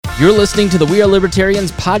You're listening to the We Are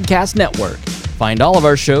Libertarians Podcast Network. Find all of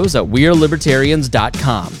our shows at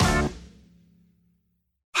wearelibertarians.com.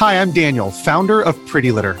 Hi, I'm Daniel, founder of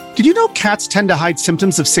Pretty Litter. Did you know cats tend to hide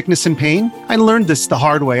symptoms of sickness and pain? I learned this the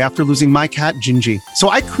hard way after losing my cat, Gingy. So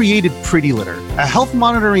I created Pretty Litter, a health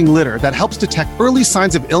monitoring litter that helps detect early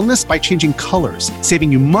signs of illness by changing colors,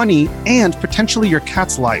 saving you money and potentially your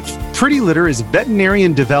cat's life. Pretty Litter is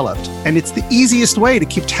veterinarian developed, and it's the easiest way to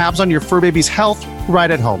keep tabs on your fur baby's health right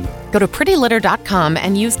at home. Go to prettylitter.com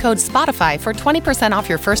and use code SPOTIFY for 20% off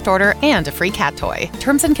your first order and a free cat toy.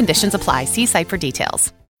 Terms and conditions apply. See site for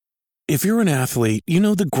details. If you're an athlete, you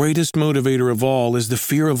know the greatest motivator of all is the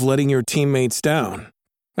fear of letting your teammates down.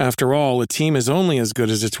 After all, a team is only as good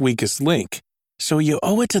as its weakest link. So you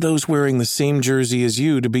owe it to those wearing the same jersey as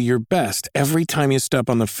you to be your best every time you step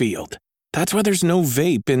on the field. That's why there's no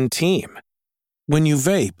vape in team. When you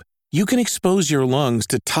vape, you can expose your lungs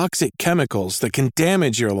to toxic chemicals that can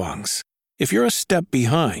damage your lungs. If you're a step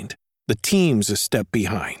behind, the team's a step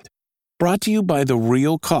behind. Brought to you by The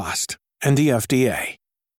Real Cost and the FDA.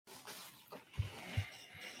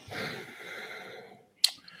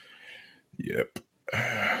 Yep.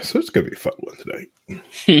 So it's going to be a fun one tonight.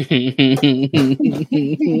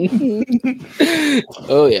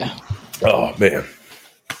 Oh, yeah. Oh, man.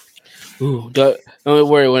 Ooh, don't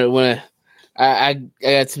worry. When I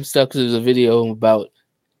got some stuff because there's a video about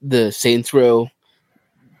the Saints Row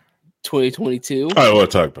 2022. I don't want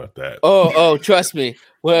to talk about that. Oh, trust me.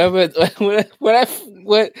 When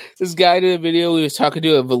this guy did a video, he was talking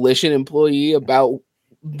to a Volition employee about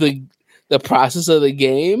the process of the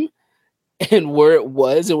game and where it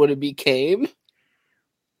was and what it became.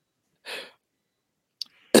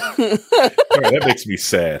 All right, that makes me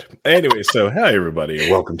sad. Anyway, so hi everybody, and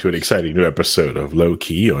welcome to an exciting new episode of Low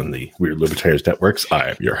Key on the Weird Libertarians Networks. I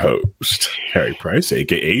am your host, Harry Price,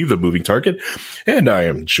 aka the Moving Target, and I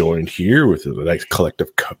am joined here with the next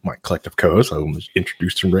my collective co-host. I'm going to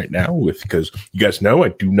introduce him right now because you guys know I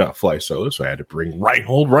do not fly solo, so I had to bring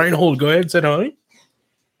Reinhold. Reinhold, go ahead and say hi.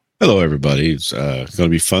 Hello, everybody. It's going to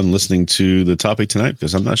be fun listening to the topic tonight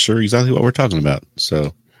because I'm not sure exactly what we're talking about.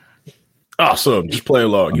 So, awesome. Just play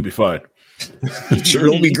along. You'll be fine. Sure,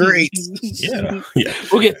 it'll be great. Yeah.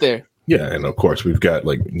 We'll get there. Yeah, and of course we've got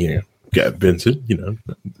got Vincent.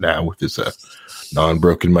 Now with this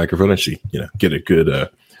non-broken microphone, actually, get a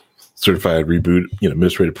good certified reboot,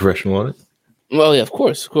 administrative professional on it. Well, yeah, of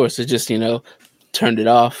course. It just turned it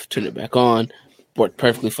off, turned it back on, worked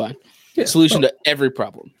perfectly fine. Yeah. Solution to every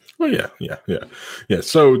problem. Oh, yeah.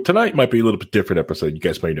 So tonight might be a little bit different episode. You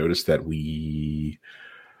guys might notice that we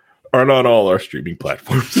are not all our streaming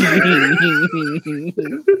platforms.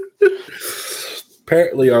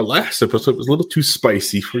 Apparently, our last episode was a little too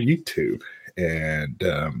spicy for YouTube, and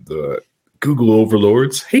the Google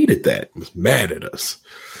overlords hated that, was mad at us.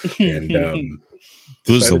 And it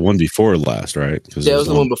was the one before last, right? Yeah, it was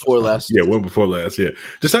the one before last. Yeah, one before last. Yeah,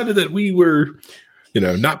 decided that we were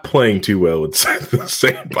not playing too well inside the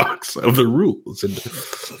sandbox of the rules, and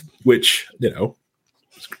which,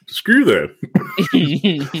 screw them.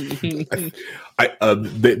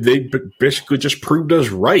 They basically just proved us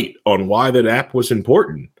right on why that app was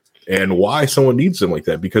important and why someone needs them like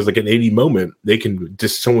that. Because at any moment,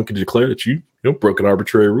 someone can declare that you broke an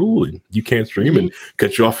arbitrary rule and you can't stream and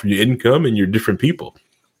cut you off from your income and your different people.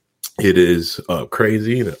 It is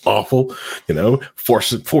crazy and awful,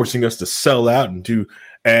 forcing us to sell out and do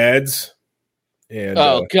ads. And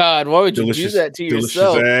God, why would you do that to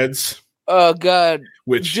yourself? Ads. Oh God,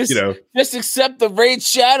 which just accept the Raid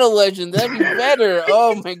Shadow Legend. That'd be better.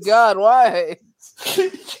 Oh my God, why?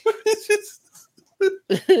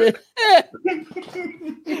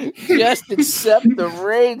 Just accept the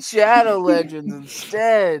Raid Shadow Legends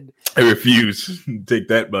instead. I refuse to take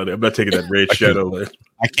that money. I'm not taking that Raid Shadow Legend.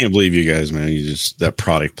 I can't believe you guys, man. You just that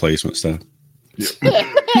product placement stuff. Yeah.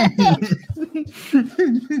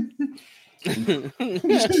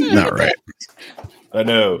 Not right. I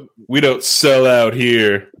know. We don't sell out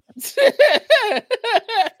here.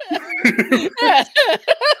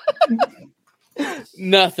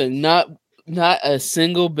 Nothing. Not a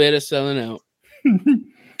single bit of selling out.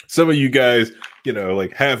 Some of you guys,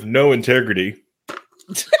 have no integrity.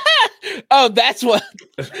 Oh, that's what.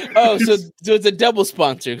 Oh, so it's a double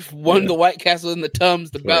sponsor. One, the White Castle, and the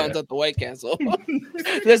Tums, the balance at the White Castle.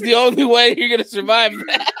 That's the only way you're going to survive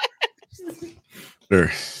that.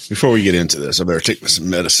 Sure. Before we get into this, I better take some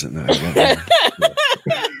medicine.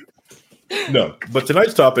 No, but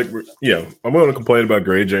tonight's topic, I'm going to complain about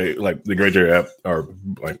Grey J, like the Grey J app, or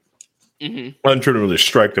like unturned the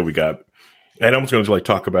strike that we got, and I'm just going to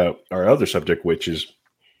talk about our other subject, which is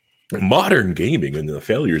modern gaming and the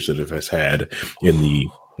failures that it has had in the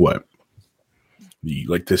what?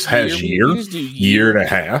 Like this has year and a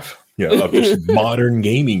half, of just modern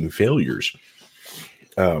gaming failures.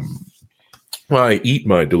 Well, I eat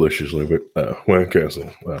my delicious White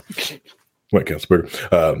Castle burger.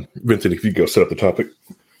 Vincent, if you go set up the topic.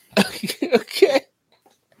 Okay.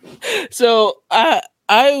 So I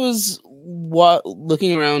was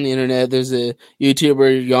looking around the internet. There's a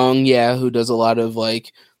YouTuber, Young who does a lot of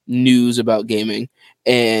like news about gaming,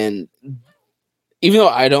 and even though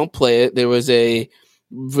I don't play it, there was a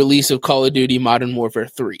release of Call of Duty Modern Warfare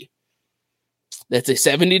 3. That's a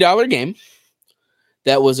 $70 game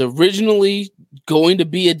that was originally going to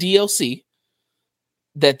be a DLC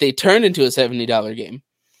that they turned into a $70 game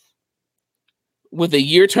with a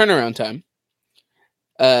year turnaround time.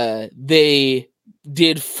 They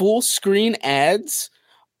did full screen ads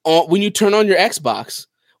when you turn on your Xbox.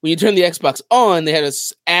 When you turn the Xbox on, they had an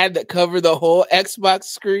ad that covered the whole Xbox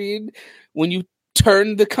screen when you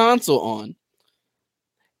turn the console on.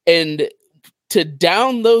 And to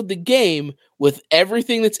download the game with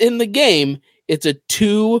everything that's in the game, it's a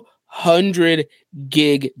 200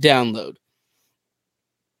 gig download.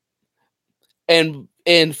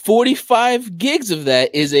 And 45 gigs of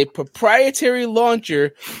that is a proprietary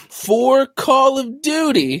launcher for Call of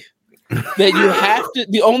Duty that you have to,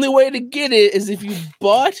 the only way to get it is if you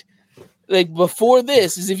bought, like before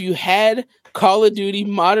this, is if you had Call of Duty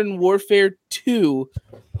Modern Warfare 2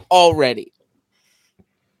 already.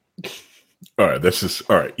 All right,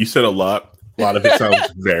 all right. You said a lot. A lot of it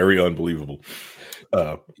sounds very unbelievable.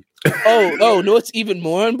 No, it's even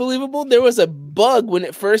more unbelievable. There was a bug when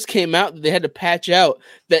it first came out that they had to patch out,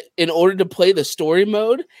 that in order to play the story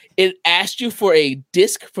mode, it asked you for a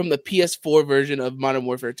disc from the PS4 version of Modern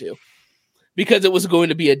Warfare 2 because it was going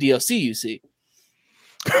to be a DLC, you see.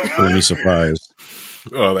 Really surprised.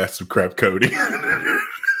 Oh, that's some crap, Cody.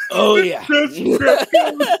 Oh, yeah. That's some crap,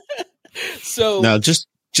 Cody. So now, just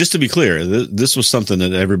to be clear, this was something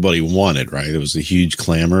that everybody wanted, right? It was a huge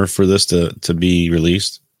clamor for this to be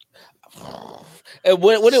released. And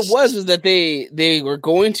what it was that they were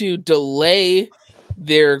going to delay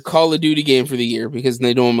their Call of Duty game for the year because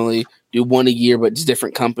they normally do one a year, but just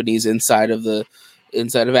different companies inside of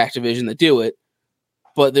Activision that do it.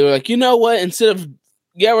 But they were like, you know what? Instead of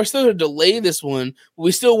we're still going to delay this one, but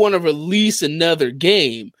we still want to release another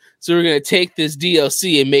game, so we're going to take this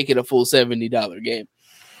DLC and make it a full $70 game.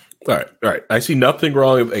 All right. I see nothing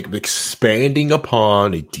wrong with expanding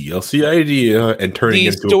upon a DLC idea and turning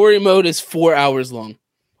it into story mode is 4 hours long.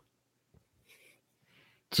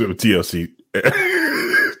 So DLC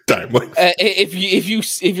time.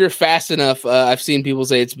 If you're fast enough, I've seen people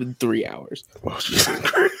say it's been 3 hours.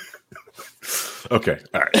 Okay,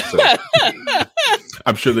 all right. So,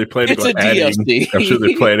 I'm sure they're planning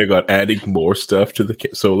on adding more stuff to the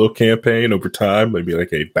solo campaign over time. Maybe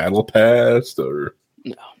like a battle pass or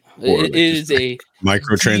no. It is a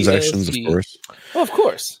microtransactions, DLC. of course. Oh, of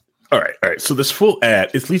course. All right. So this full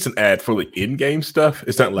ad, at least an ad for like in-game stuff.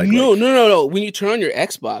 It's not like no. When you turn on your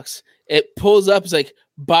Xbox, it pulls up. It's like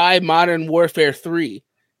buy Modern Warfare 3.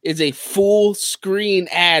 It's a full screen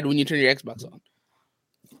ad when you turn your Xbox on.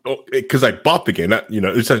 Oh, because I bought the game.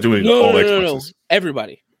 It's not doing all Xboxes. No.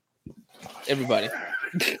 Everybody.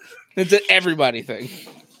 It's an everybody thing.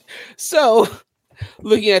 So,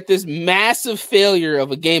 looking at this massive failure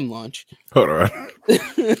of a game launch. Hold on.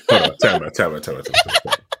 Tell me.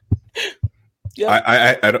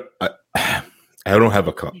 Yeah. I don't have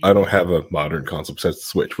a modern console besides the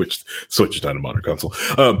Switch, which Switch is not a modern console.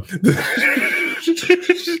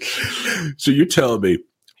 So you're telling me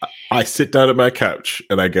I sit down at my couch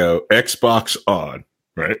and I go Xbox on,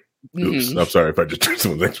 right? Oops, I'm sorry if I just turned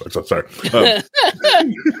someone's Xbox. I'm sorry.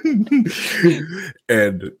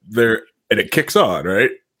 And it kicks on, right?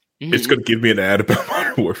 Mm-hmm. It's going to give me an ad about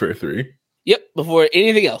Modern Warfare 3. Yep, before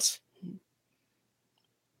anything else.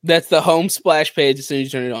 That's the home splash page as soon as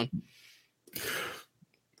you turn it on.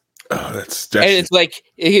 Oh, that's and it's like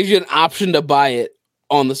it gives you an option to buy it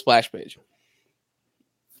on the splash page.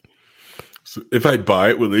 So if I buy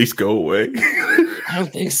it, will at least go away? I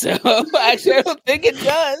don't think so. Actually, I don't think it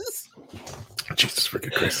does. Jesus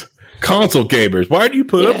freaking Christ. Console gamers, why do you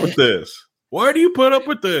put up with this?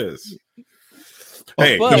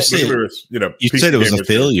 Hey, you said it was a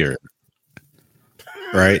failure,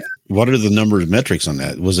 right? What are the numbers metrics on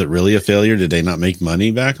that? Was it really a failure? Did they not make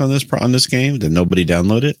money back on this game? Did nobody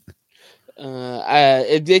download it?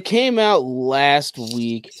 It came out last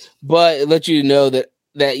week, but it lets you know that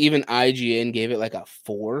even IGN gave it like a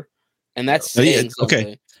 4, and that's saying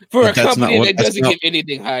okay for a company that doesn't give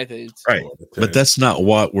anything high things. Right, but that's not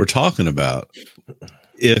what we're talking about.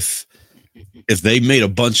 If if they made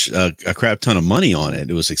a crap ton of money on it,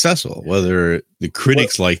 it was successful. Whether the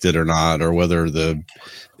critics liked it or not, or whether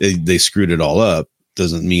they screwed it all up,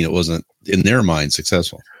 doesn't mean it wasn't in their mind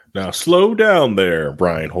successful. Now, slow down there,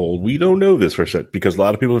 Brian Hold. We don't know this for sure because a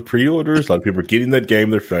lot of people have pre-orders. A lot of people are getting that game.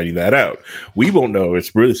 They're finding that out. We won't know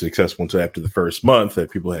it's really successful until after the first month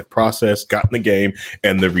that people have processed, gotten the game,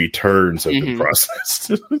 and the returns have been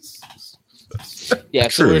processed. Yeah,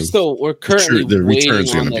 so we're currently waiting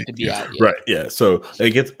on that to be out. Yet. Right. Yeah. So it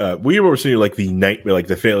gets. We were seeing like the nightmare, like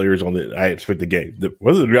the failures on the. I expect the game.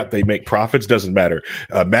 Whether or not they make profits doesn't matter.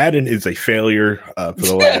 Madden is a failure for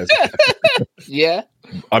the last. Yeah.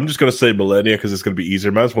 I'm just gonna say millennia because it's gonna be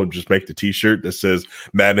easier. Might as well just make the T-shirt that says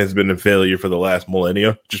Madden has been a failure for the last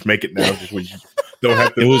millennia. Just make it now. Just you don't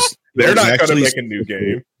have to. They're not gonna make a new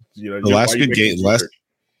game. You know, the last good game.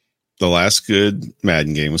 The last good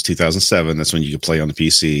Madden game was 2007. That's when you could play on the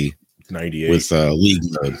PC. 98 with league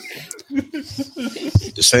mode.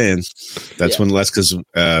 Just saying, that's when because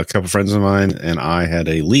a couple friends of mine and I had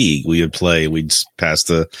a league. We would play. We'd pass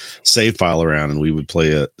the save file around, and we would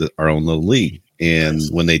play our own little league. And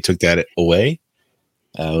when they took that away,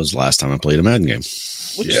 it was the last time I played a Madden game.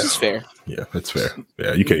 Which is fair. Yeah, that's fair.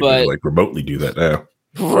 Yeah, you can't even like remotely do that now.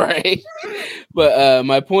 Right. But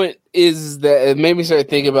my point is that it made me start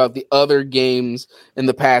thinking about the other games in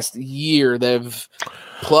the past year that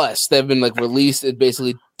have been like released at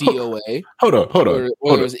basically DOA. Hold on. Or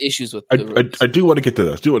there was issues with I do want to get to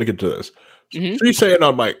this. Mm-hmm. So you're saying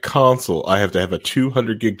on my console I have to have a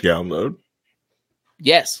 200 gig download?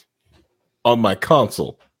 Yes. On my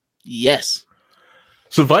console? Yes.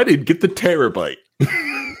 So if I didn't get the terabyte?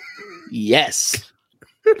 Yes.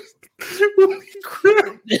 Holy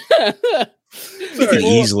crap. You can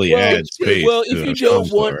easily add space. Well, if you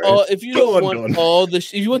don't want if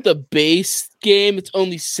you want the base game, it's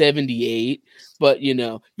only 78. But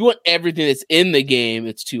you want everything that's in the game,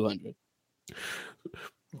 it's 200.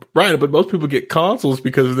 Right, but most people get consoles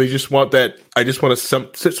because they just want that. I just want to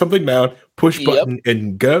sit something down, push button,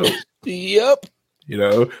 and go. Yep.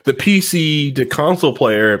 The PC to console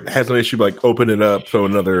player has an issue like open it up, so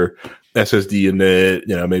another SSD in it.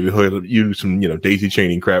 Maybe he'll use some daisy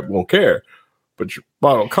chaining crap. Won't care. But your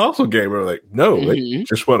model console gamer, like, no, they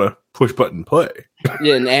just want to push button play.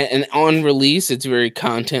 Yeah, and on release, it's very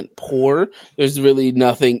content poor. There's really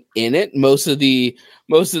nothing in it. Most of the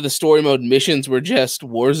story mode missions were just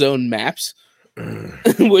Warzone maps,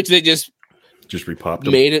 which they just repopped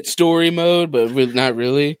made it story mode, but not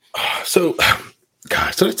really. So,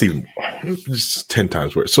 God, so that's even just 10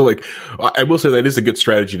 times worse. So, like, I will say that is a good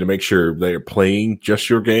strategy to make sure they're playing just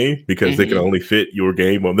your game because they can only fit your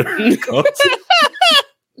game on their console.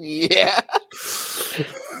 Yeah.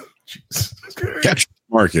 Capture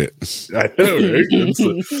market. I know, right?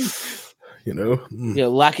 Yeah,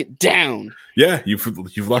 lock it down. Yeah, you've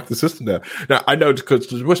locked the system down. Now I know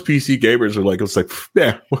because most PC gamers are like, it's like,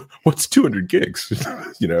 yeah, what's 200 gigs?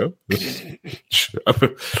 I've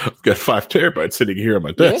got 5 terabytes sitting here on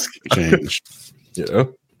my desk. Change.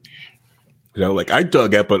 Like I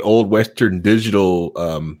dug up an old Western Digital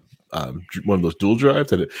one of those dual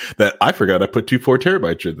drives that I forgot I put 2 4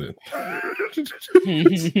 terabytes in it.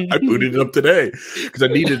 I booted it up today because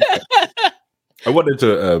I wanted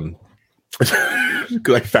to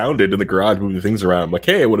I found it in the garage moving things around. I'm like,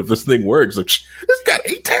 hey, what if this thing works? Like, it's got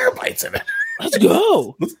 8 terabytes in it. Let's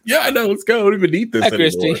go. Yeah, I know. Let's go. I don't even need this anymore.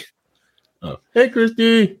 Christy. Oh. Hey,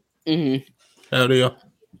 Christy. Mm-hmm. Howdy.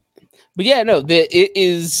 But yeah, no, it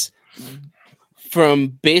is from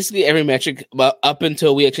basically every metric up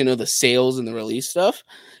until we actually know the sales and the release stuff.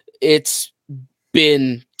 It's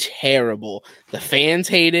been terrible. The fans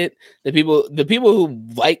hate it. The people who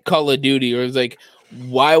like Call of Duty are like,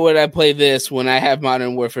 why would I play this when I have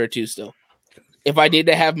Modern Warfare 2 still? If I need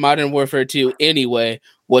to have Modern Warfare 2 anyway,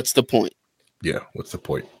 what's the point? Yeah, what's the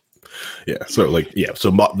point? Yeah, so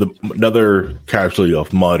another casualty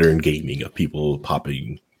of modern gaming of people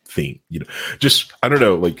popping thing. Just I don't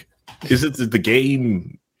know. Like, is it the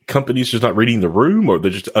game companies just not reading the room, or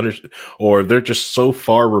they're just so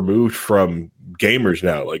far removed from gamers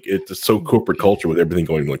now? Like it's so corporate culture with everything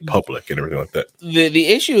going like public and everything like that. The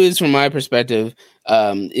issue is, from my perspective,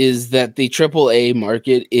 is that the AAA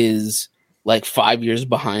market is like 5 years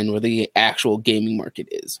behind where the actual gaming market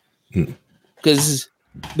is. Because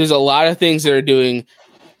there's a lot of things that are doing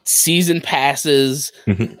season passes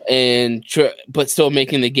and but still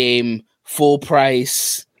making the game full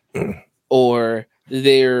price, or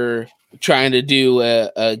they're trying to do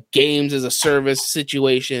a games as a service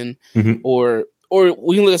situation, or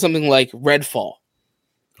we can look at something like Redfall,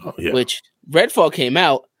 which Redfall came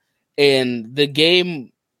out and the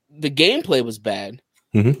gameplay was bad,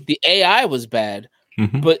 The AI was bad,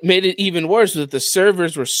 but made it even worse that the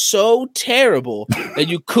servers were so terrible that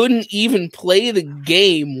you couldn't even play the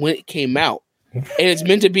game when it came out. And it's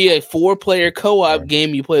meant to be a 4-player co-op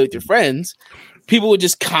game you play with your friends. People would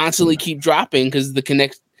just constantly keep dropping because the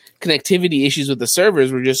connectivity issues with the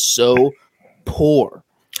servers were just so poor.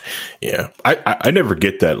 Yeah, I never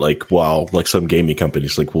get that. Like, while like some gaming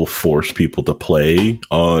companies like will force people to play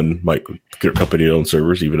on like their company-owned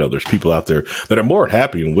servers, even though there's people out there that are more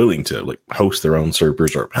happy and willing to like host their own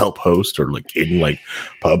servers or help host, or like in like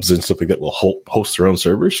pubs and stuff like that will host their own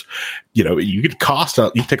servers. You know, you could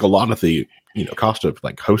take a lot of the cost of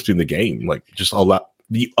like hosting the game, like just a lot.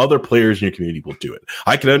 The other players in your community will do it.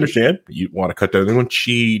 I can understand you want to cut down on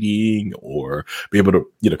cheating or be able to,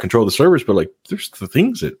 control the servers, but like there's the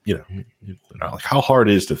things that, like how hard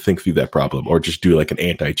it is to think through that problem, or just do like an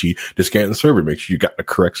anti-cheat to scan the server, make sure you got the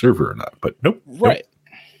correct server or not. But nope. Right.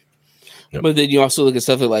 Nope. But then you also look at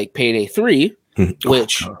stuff like Payday 3,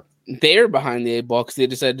 which they're behind the 8 ball because they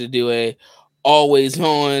decided to do a always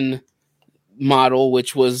on model,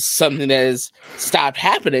 which was something that has stopped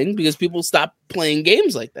happening because people stopped playing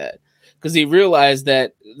games like that because they realized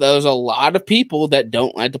that there's a lot of people that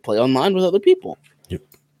don't like to play online with other people. Yep.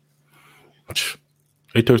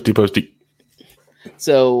 Hey, Toasty Posty.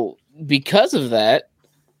 So because of that,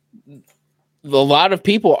 a lot of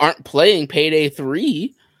people aren't playing Payday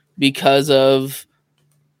 3 because of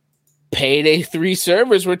Payday 3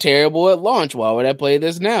 servers were terrible at launch. Why would I play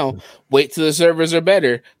this now? Wait till the servers are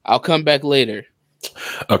better. I'll come back later.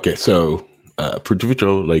 Okay, so for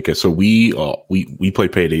individual, so we play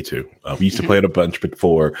Payday 2. We used to play it a bunch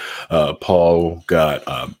before Paul got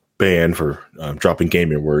banned for dropping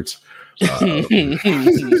gaming words.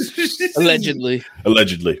 Allegedly.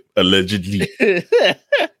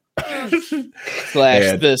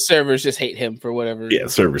 Slash the servers just hate him for whatever. Yeah,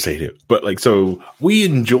 servers hate him. But so we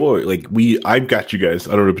enjoy I've got you guys.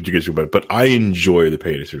 I don't know what you guys do about it, but I enjoy the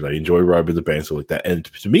Payday series. I enjoy robbing the bank, stuff like that. And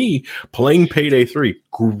to me, playing Payday 3,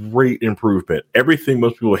 great improvement. Everything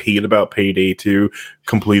most people hate about Payday 2,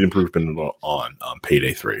 complete improvement on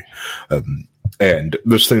Payday 3. And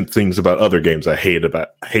there's things about other games I hate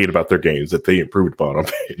about their games that they improved upon on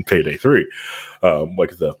Payday 3,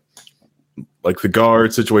 like the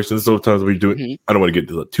guard situation. Sometimes we do it. I don't want to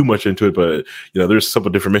get too much into it, but there's some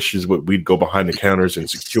different missions where we'd go behind the counters in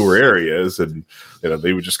secure areas, and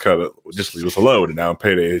they would just kind of just leave us alone. And now in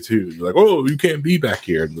Payday 2, you're like, oh, you can't be back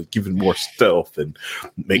here, and giving more stealth and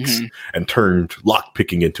makes and turned lock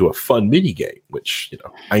picking into a fun mini game, which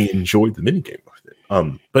I enjoyed the mini game with it.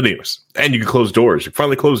 But anyways, and you can close doors. You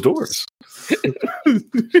finally close doors.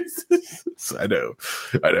 I know.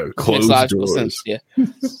 Close doors. Sense, yeah.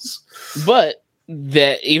 But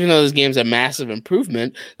that even though this game's a massive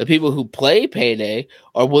improvement, the people who play Payday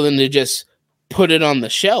are willing to just put it on the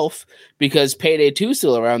shelf because Payday 2 is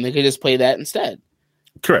still around. They could just play that instead.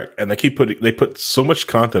 Correct. And they put so much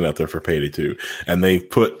content out there for Payday 2, and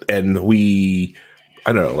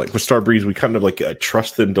I don't know, like with Starbreeze, we kind of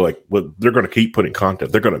trust them to they're going to keep putting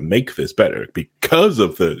content. They're going to make this better because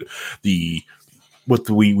of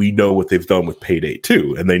we know what they've done with Payday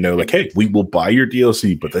 2, and they know hey, we will buy your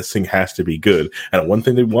DLC, but this thing has to be good. And one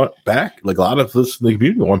thing they want back, like a lot of this in the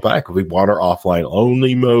community want back, we want our offline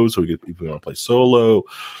only mode, so we get people who want to play solo.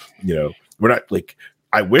 We're not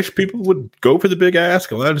I wish people would go for the big ask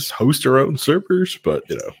and let us host our own servers, but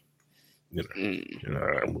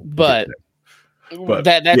But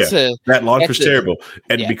that launch was terrible.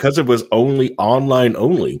 And because it was only online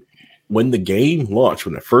only, when the game launched,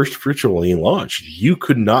 when it first virtually launched, you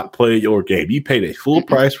could not play your game. You paid a full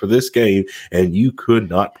price for this game and you could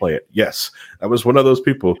not play it. Yes, I was one of those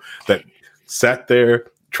people that sat there,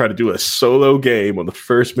 tried to do a solo game on the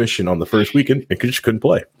first mission on the first weekend and just couldn't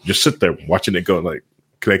play. Just sit there watching it go,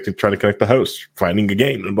 trying to connect the host, finding a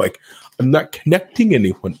game. And I'm not connecting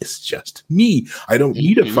anyone. It's just me. I don't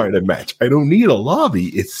need to find a match. I don't need a lobby.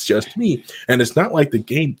 It's just me. And it's not like the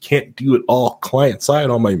game can't do it all client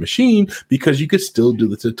side on my machine, because you could still do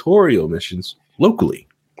the tutorial missions locally,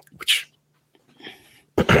 which,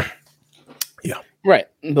 yeah. Right.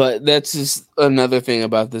 But that's just another thing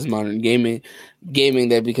about this modern gaming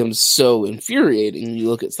that becomes so infuriating when you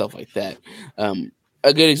look at stuff like that.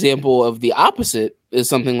 A good example of the opposite is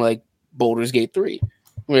something like Baldur's Gate 3.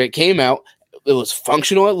 When it came out, it was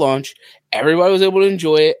functional at launch. Everybody was able to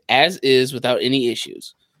enjoy it as is without any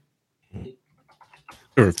issues.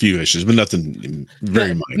 Or a few issues, but nothing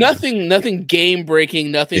very minor. Nothing game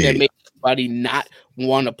breaking. Nothing that makes anybody not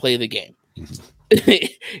want to play the game.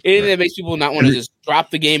 Anything that makes people not want to just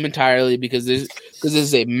drop the game entirely, because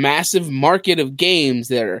there's a massive market of games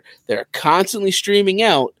that are constantly streaming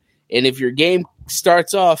out, and if your game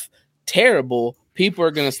starts off terrible, people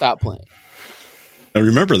are going to stop playing. Now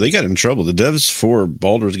remember, they got in trouble. The devs for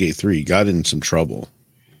Baldur's Gate 3 got in some trouble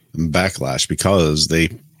and backlash because they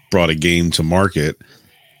brought a game to market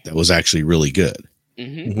that was actually really good.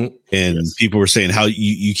 And people were saying how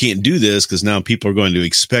you can't do this because now people are going to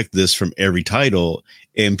expect this from every title.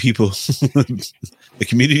 And people, the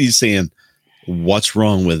community is saying, what's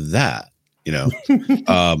wrong with that?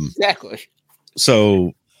 Exactly.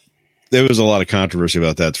 So there was a lot of controversy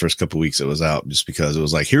about that the first couple of weeks it was out, just because it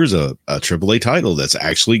was like, here's a AAA title that's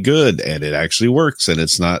actually good and it actually works and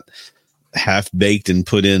it's not half baked and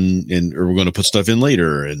put in, or we're going to put stuff in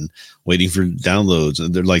later and waiting for downloads.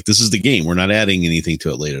 And they're like, this is the game. We're not adding anything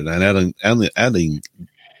to it later. Not adding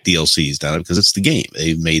DLCs down because it's the game.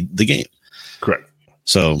 They made the game. Correct.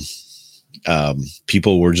 So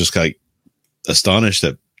people were just like astonished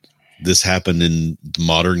that this happened in the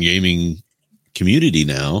modern gaming community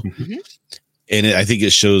now. And I think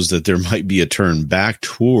it shows that there might be a turn back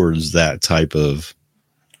towards that type of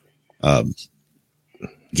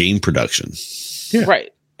game production. Right.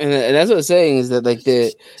 And that's what I'm saying is that like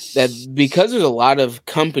that because there's a lot of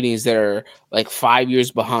companies that are like 5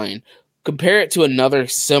 years behind, compare it to another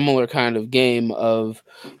similar kind of game of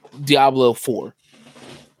Diablo 4.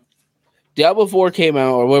 Diablo 4 came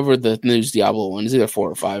out, or whatever the news Diablo one is, either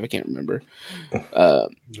 4 or 5, I can't remember. 4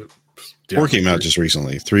 came out just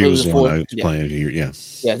recently. 3 was the one I was playing here. Yeah.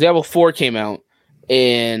 Diablo 4 came out,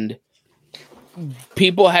 and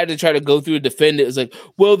people had to try to go through and defend it. It was like,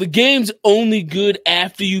 well, the game's only good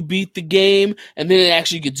after you beat the game, and then it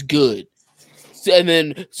actually gets good. So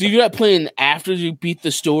you're not playing after you beat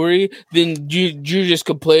the story, then you're just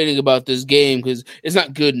complaining about this game because it's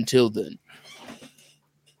not good until then.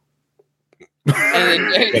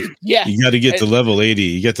 And you got to get to level 80.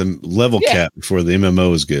 You get the level cap before the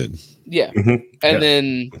MMO is good. Yeah. And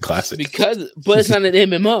then classic, but it's not an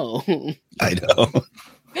MMO. I know.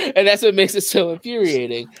 And that's what makes it so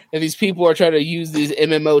infuriating. And these people are trying to use these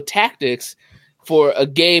MMO tactics for a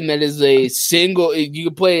game that is you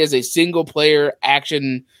can play as a single player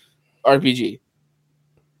action RPG.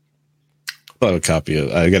 I have a copy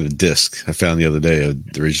I got a disc I found the other day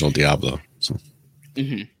of the original Diablo. So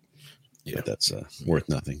yeah, that's worth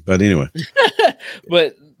nothing. But anyway,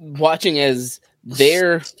 but watching as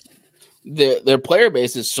their player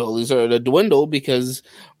base is slowly starting to dwindle because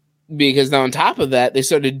now on top of that, they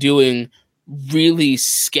started doing really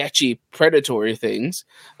sketchy predatory things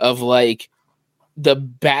of like the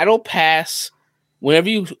battle pass. Whenever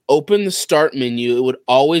you open the start menu, it would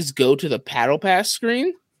always go to the battle pass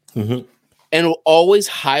screen and it will always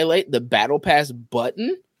highlight the battle pass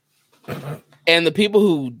button. And the people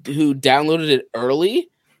who downloaded it early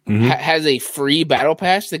has a free battle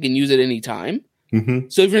pass that can use at any time.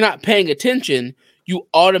 So if you're not paying attention, you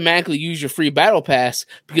automatically use your free battle pass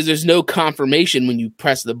because there's no confirmation when you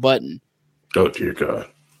press the button. Oh dear God!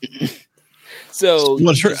 So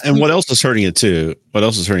what else is hurting it too? What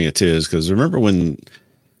else is hurting it too is because remember when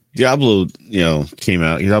Diablo came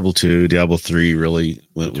out, Diablo 2, Diablo 3 really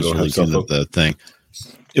was really kind of the thing.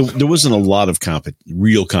 There wasn't a lot of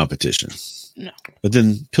real competition. No. But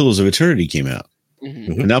then Pillars of Eternity came out.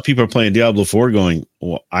 And now people are playing Diablo 4 going,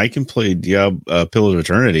 well, I can play Pillars of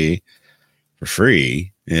Eternity for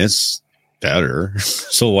free. And it's better.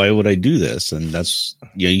 So why would I do this? And that's,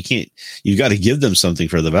 you've got to give them something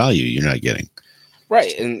for the value you're not getting.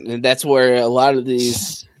 Right. And that's where a lot of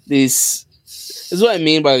these this is what I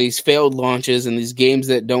mean by these failed launches and these games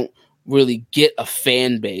that don't really get a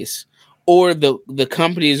fan base, or the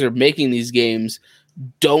companies are making these games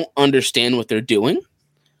don't understand what they're doing.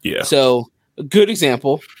 Yeah. So a good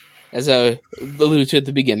example, as I alluded to at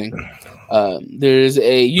the beginning, there's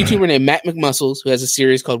a YouTuber named Matt McMuscles who has a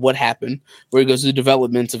series called What Happened, where he goes through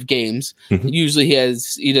developments of games. Usually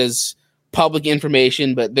he does public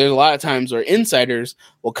information, but there's a lot of times where insiders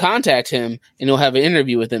will contact him and he'll have an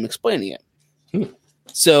interview with them explaining it.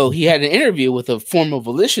 So he had an interview with a former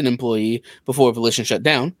Volition employee before Volition shut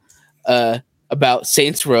down about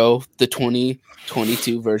Saints Row, the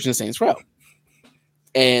 2022 version of Saints Row.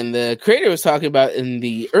 And the creator was talking about in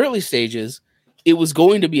the early stages, it was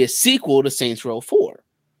going to be a sequel to Saints Row 4.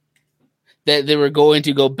 That they were going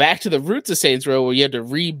to go back to the roots of Saints Row where you had to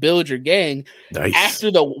rebuild your gang after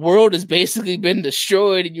the world has basically been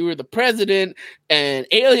destroyed and you were the president and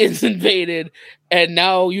aliens invaded and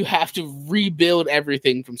now you have to rebuild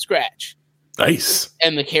everything from scratch. Nice.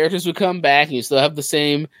 And the characters would come back and you still have the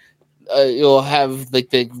same, you'll have like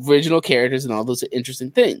the original characters and all those interesting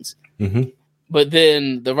things. But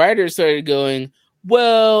then the writers started going,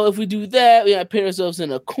 well, if we do that, we got to put ourselves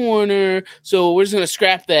in a corner. So we're just going to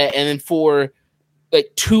scrap that. And then for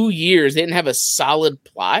like 2 years. They didn't have a solid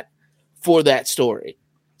plot for that story.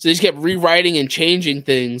 So they just kept rewriting and changing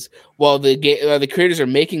things while the creators are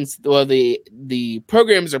making, while the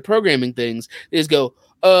programmers are programming things. They just go,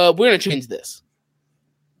 we're going to change this.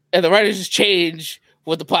 And the writers just change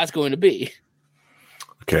what the plot's going to be.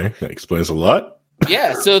 Okay, that explains a lot.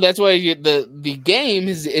 Yeah, so that's why the game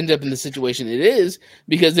has ended up in the situation it is,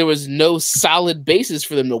 because there was no solid basis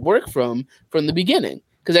for them to work from the beginning,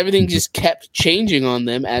 because everything just kept changing on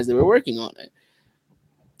them as they were working on it.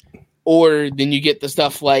 Or then you get the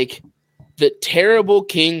stuff like the terrible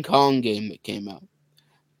King Kong game that came out,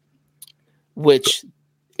 which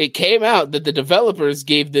it came out that the developers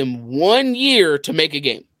gave them 1 year to make a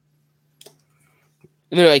game.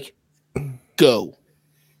 And they're like, go.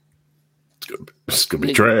 It's going to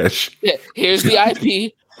be trash. Yeah, here's the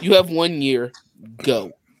IP. You have 1 year.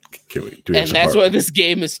 Go. And that's why this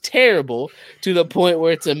game is terrible, to the point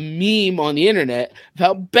where it's a meme on the internet of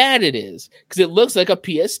how bad it is, because it looks like a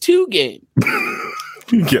PS2 game.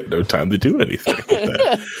 You get no time to do anything with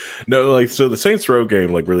that. No, like, so the Saints Row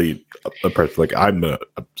game, like, really impressive. Like, I'm a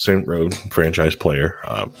Saints Row franchise player.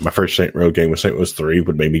 My first Saints Row game was Saints Row 3,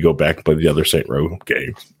 would make me go back and play the other Saints Row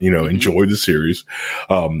games. Enjoy the series.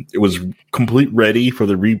 It was complete ready for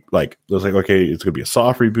the it was like, okay, it's going to be a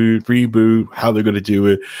soft reboot, how they're going to do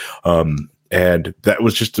it. And that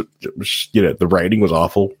was just, the writing was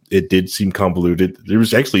awful. It did seem convoluted. There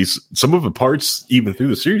was actually some of the parts, even through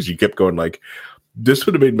the series, you kept going like, this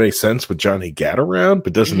would have made sense with Johnny Gat around,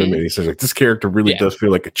 but doesn't make any sense. Like, this character really does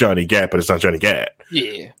feel like a Johnny Gat, but it's not Johnny Gat.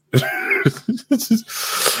 Yeah. It's just,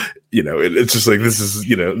 it's just like, this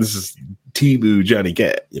is Temu Johnny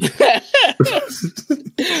Gat.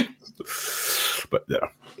 But yeah.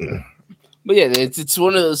 But yeah, it's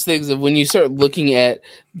one of those things of when you start looking at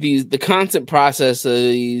the constant process of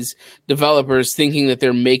these developers thinking that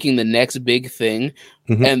they're making the next big thing,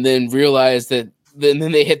 and then realize that then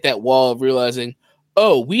they hit that wall of realizing,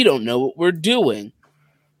 oh, we don't know what we're doing.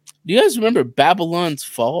 Do you guys remember Babylon's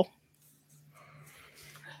Fall?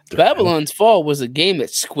 Babylon's Fall was a game that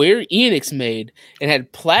Square Enix made and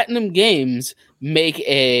had Platinum Games make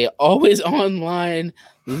a always online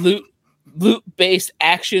loot based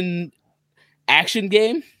action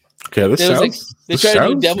game. Okay, this sounds they tried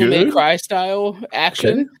to do Devil May Cry style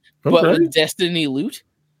action, but with Destiny loot.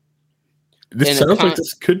 This sounds like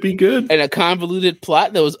this could be good. And a convoluted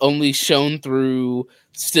plot that was only shown through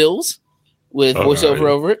stills with voiceover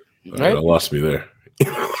over it. Right? That lost me there.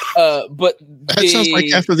 But that sounds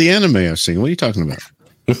like half of the anime I've seen. What are you talking about?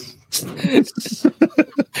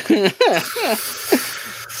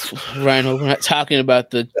 Rhino, we're not talking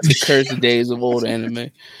about the cursed days of old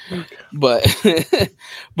anime. But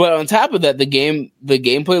on top of that, the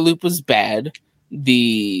gameplay loop was bad.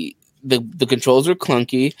 The controls were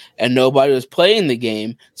clunky, and nobody was playing the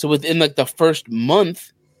game. So within like the first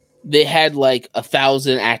month, they had like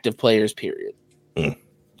 1,000 active players. Period.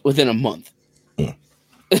 Within a month,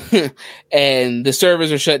 and the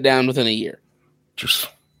servers are shut down within a year. So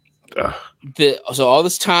all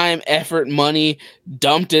this time, effort, money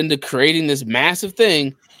dumped into creating this massive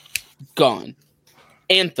thing, gone.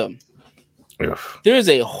 Anthem. There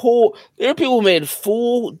are people who made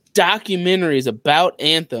full documentaries about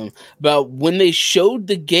Anthem, about when they showed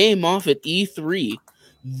the game off at E3.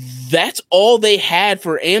 That's all they had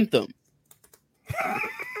for Anthem.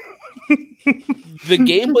 The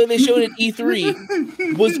gameplay they showed at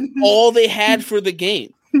E3 was all they had for the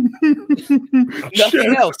game.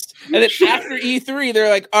 Nothing else. And then after E3, they're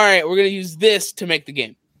like, all right, we're going to use this to make the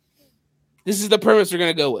game. This is the premise we're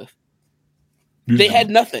going to go with. They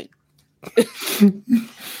had nothing.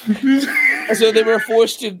 So they were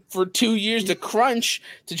forced for 2 years to crunch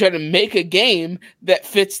to try to make a game that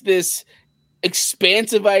fits this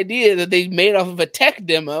expansive idea that they made off of a tech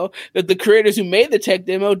demo that the creators who made the tech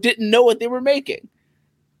demo didn't know what they were making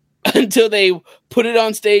until they put it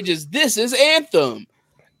on stage as, this is Anthem.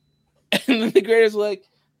 And then the creators were like,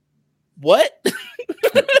 what?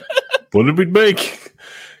 What did we make?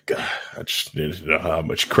 God, I just need to know how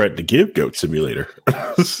much credit to give Goat Simulator.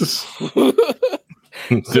 At least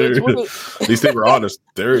they were honest.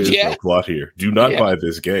 There is no plot here. Do not buy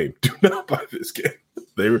this game. Do not buy this game.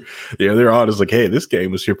 They're honest. Like, hey, this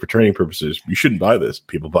game was here for training purposes. You shouldn't buy this.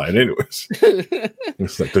 People buy it anyways.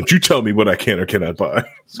 It's like, don't you tell me what I can or cannot buy.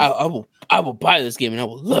 I will buy this game and I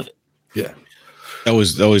will love it. Yeah. That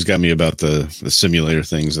always got me about the simulator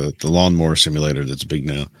things. The lawnmower simulator that's big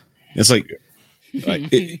now. It's like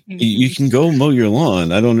you can go mow your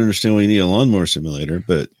lawn. I don't understand why you need a lawnmower simulator,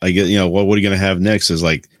 but I get, what are you going to have next is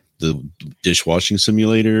like the dishwashing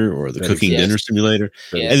simulator or the cooking dinner simulator.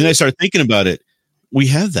 Yeah. And then I start thinking about it. We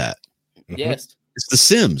have that. Yes. It's The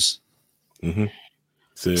Sims. Mm-hmm.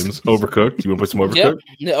 Sims. Overcooked. You want to put some Overcooked? Yep.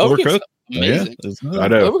 Yeah, Overcooked. amazing. I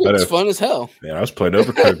know. Overcooked's fun as hell. Yeah, I was playing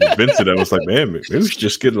Overcooked with Vincent. I was like, man, maybe we should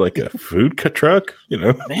just get like a food truck,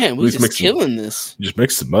 Man, we're just killing this. Just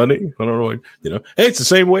make some money. I don't know. Hey, it's the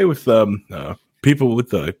same way with people with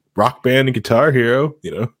the Rock Band and Guitar Hero,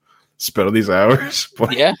 spend all these hours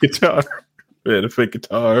playing guitar and a fake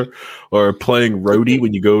guitar or playing roadie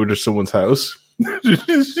when you go to someone's house. Hold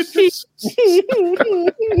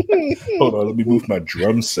on, let me move my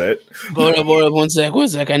drum set. Hold up, one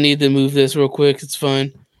sec. I need to move this real quick. It's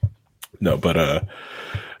fine. No, but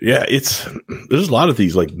there's a lot of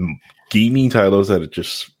these like gaming titles that it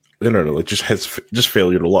just it just has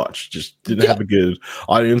failure to launch. Just didn't have a good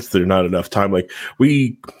audience. There's not enough time. Like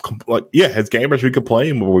as gamers we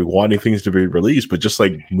complain when we wanting things to be released, but just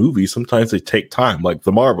like movies, sometimes they take time. Like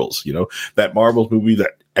the Marvels, that Marvels movie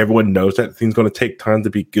that everyone knows that thing's going to take time to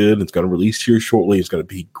be good. It's going to release here shortly. It's going to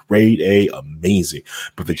be grade A, amazing.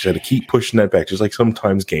 But they just had to keep pushing that back. Just like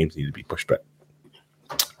sometimes games need to be pushed back.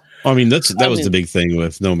 I mean, that was the big thing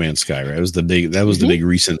with No Man's Sky, right? That was the big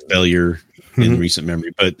recent failure in recent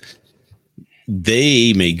memory, but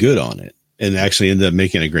they made good on it and actually ended up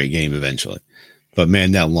making a great game eventually. But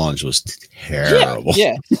man, that launch was terrible.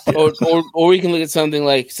 Yeah. or we can look at something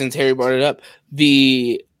like, since Harry brought it up,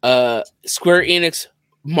 the Square Enix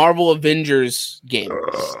Marvel Avengers game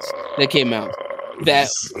that came out.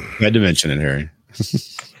 That I had to mention it, Harry.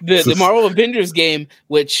 the Marvel Avengers game,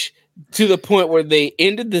 which to the point where they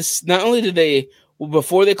ended this. Not only did they,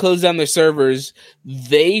 before they closed down their servers,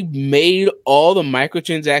 they made all the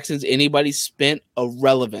microtransactions anybody spent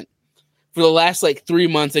irrelevant. For the last 3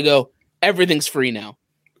 months ago, everything's free now.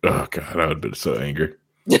 Oh god, I would have been so angry.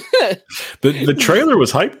 The trailer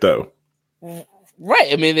was hyped though.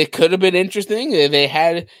 Right. I mean, it could have been interesting. They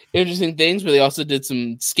had interesting things, but they also did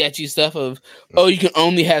some sketchy stuff of, you can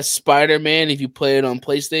only have Spider-Man if you play it on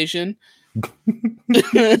PlayStation.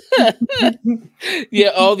 Yeah,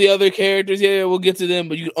 all the other characters, we'll get to them,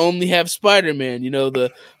 but you can only have Spider-Man,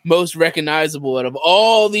 the most recognizable out of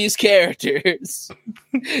all these characters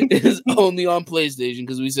is only on PlayStation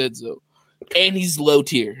because we said so. And he's low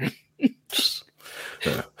tier.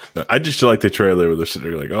 I just like the trailer where they're sitting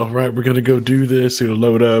there like, all right, we're going to go do this. It'll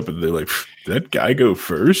load up. And they're like, that guy go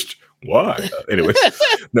first? Why? Anyways,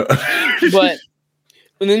 no. But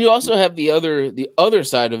and then you also have the other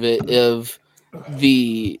side of it of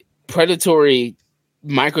the predatory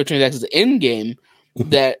microtransactions in game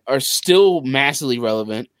that are still massively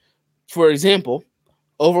relevant. For example,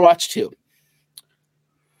 Overwatch 2.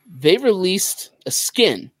 They released a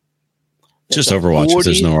skin. Just Overwatch, if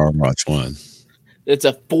there's no Overwatch 1. It's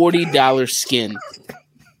a $40 skin.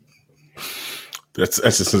 That's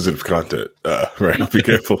a sensitive content, right? Be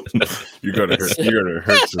careful. You're gonna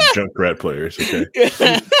hurt some Junkrat players. Okay.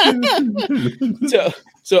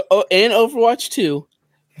 So in Overwatch 2,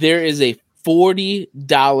 there is a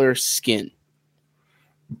 $40 skin.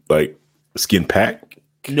 Like skin pack?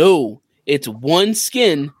 No, it's one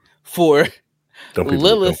skin for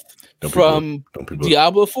Lilith from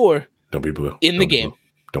Diablo 4. Don't be blue in the game.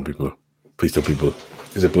 Don't be blue. Please don't be blue.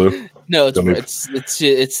 Is it blue? No, it's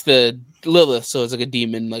the Lilith, so it's like a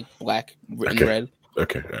demon, like black and red.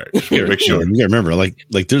 Okay, all right. Just make sure. You gotta remember, like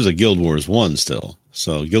there's a Guild Wars 1 still,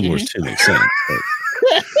 so Guild Wars 2 makes sense.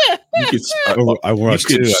 Overwatch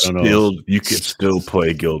 2, I don't know. You can still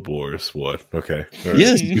play Guild Wars 1. Okay. Right.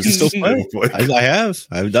 Yes, you can still play.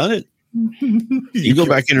 I've done it. You go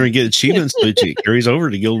back in there and get achievements, but it carries over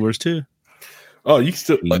to Guild Wars 2. Oh, you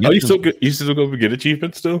still go get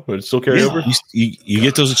achievements still? Or still carry over? You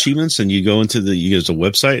get those achievements and you go into there's a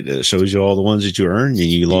website that shows you all the ones that you earn and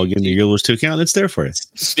you log into your Guild Wars 2 account and it's there for you.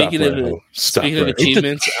 Speaking of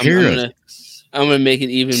achievements, I'm gonna make it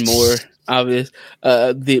even more obvious.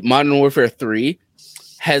 The Modern Warfare 3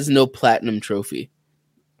 has no platinum trophy.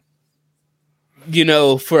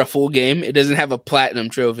 For a full game, it doesn't have a platinum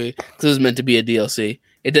trophy because it was meant to be a DLC.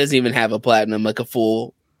 It doesn't even have a platinum, like a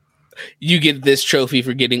full. You get this trophy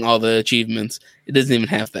for getting all the achievements. It doesn't even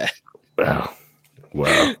have that. Wow.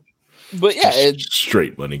 But yeah, it's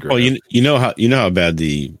straight money grab. Oh, you know how bad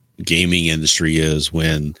the gaming industry is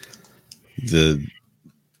when the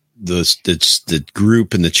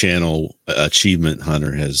group and the channel Achievement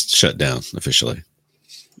Hunter has shut down officially.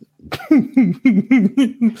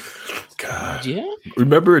 God. Yeah.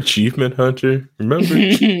 Remember Achievement Hunter? Remember?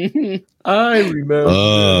 I remember.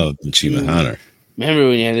 Oh, Achievement Hunter. Remember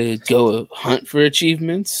when you had to go hunt for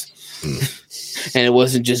achievements? And it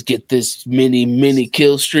wasn't just get this mini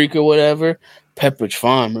kill streak or whatever. Pepperidge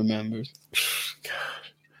Farm remembers.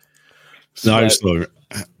 No,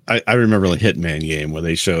 I remember like Hitman game where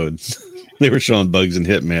they showed they were showing bugs in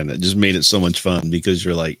Hitman that just made it so much fun because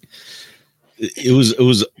you're like, it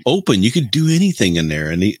was open. You could do anything in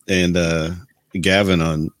there. And Gavin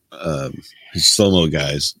on his slow-mo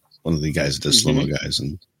guys, one of the guys that does slow-mo guys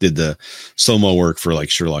and did the slow-mo work for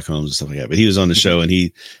like Sherlock Holmes and stuff like that. But he was on the show and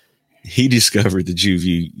he discovered that if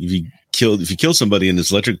you kill somebody in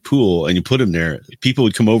this electric pool and you put him there, people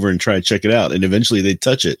would come over and try to check it out. And eventually they'd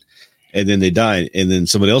touch it and then they die. And then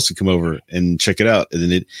somebody else would come over and check it out.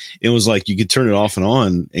 And then it was like, you could turn it off and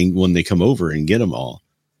on and when they come over and get them all.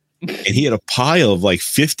 And he had a pile of like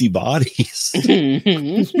 50 bodies.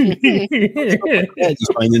 Just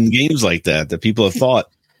finding games like that people have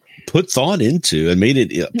put thought into and made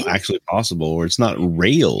it actually possible, or it's not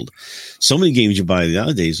railed. So many games you buy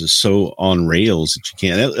nowadays are so on rails that you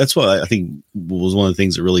can't. That's what I think was one of the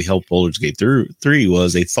things that really helped Baldur's Gate 3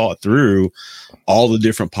 was they thought through all the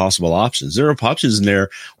different possible options. There are options in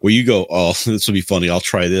there where you go, oh, this will be funny, I'll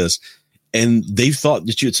try this. And they thought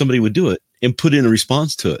that somebody would do it and put in a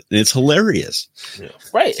response to it. And it's hilarious. Yeah.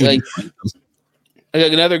 Right. Like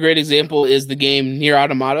another great example is the game Nier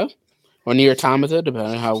Automata or Nier Automata,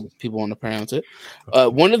 depending on how people want to pronounce it.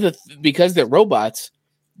 Because they're robots,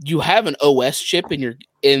 you have an OS chip in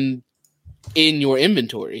your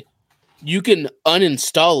inventory. You can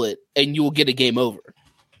uninstall it and you will get a game over.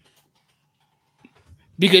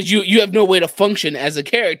 Because you have no way to function as a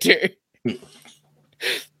character.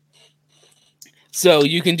 So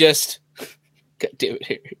you can just God damn it,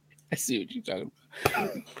 Harry. I see what you're talking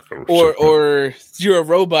about. Or you're a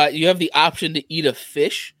robot, you have the option to eat a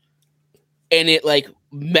fish and it like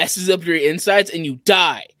messes up your insides and you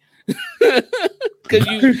die.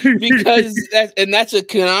 because that's a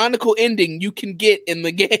canonical ending you can get in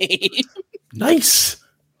the game. Nice.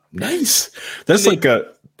 That's like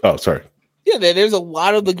sorry. Yeah, there's a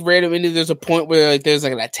lot of the random endings. There's a point where like there's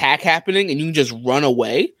like an attack happening and you can just run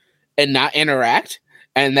away and not interact,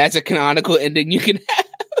 and that's a canonical ending you can have.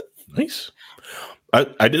 Nice.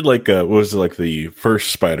 I did like what was it, like the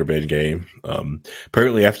first Spider-Man game.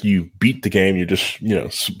 Apparently, after you beat the game, you're just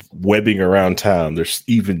webbing around town. There's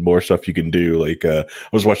even more stuff you can do. Like I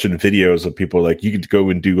was watching videos of people like you could go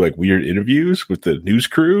and do like weird interviews with the news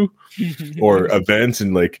crew or events,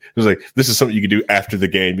 and like it was like this is something you can do after the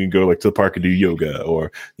game. You can go like to the park and do yoga,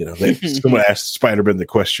 or someone asked Spider-Man the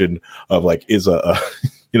question of like is a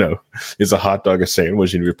hot dog a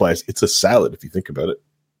sandwich, and he replies, "It's a salad if you think about it."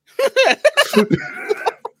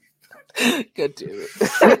 God damn it.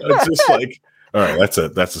 It's just like, all right,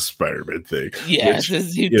 that's a Spider-Man thing. Yeah,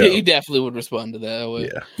 you definitely would respond to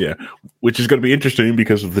that. Yeah. Which is going to be interesting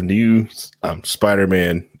because of the new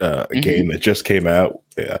Spider-Man game that just came out.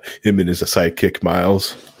 Yeah, him and his sidekick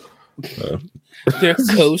Miles. They're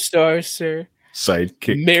co-stars, sir.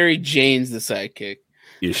 Sidekick. Mary Jane's the sidekick.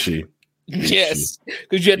 Is she? Yes,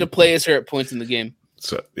 because you had to play as her at points in the game.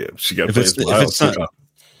 So yeah, she got to play as Miles.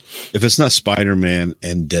 If it's not Spider-Man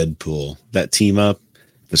and Deadpool, that team up,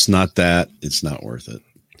 if it's not that, it's not worth it.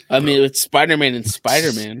 I mean, it's Spider-Man and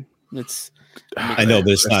Spider-Man. I know,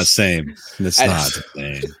 but it's not the same. It's not the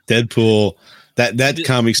same. Deadpool, that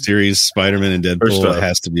comic series, Spider-Man and Deadpool,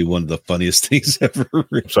 has to be one of the funniest things ever.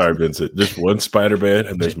 Sorry, Vincent. Just one Spider-Man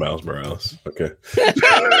and there's Miles Morales. Okay.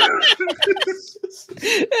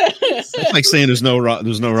 It's like saying there's no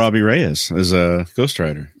Robbie Reyes as a Ghost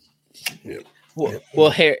Rider. Yeah.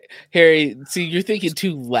 Well, Harry, see, you're thinking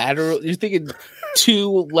too lateral. You're thinking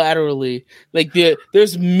too laterally. Like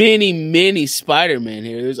there's many Spider-Man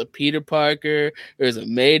here. There's a Peter Parker. There's a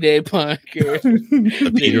Mayday Parker.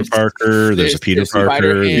 Peter Parker. There's a Peter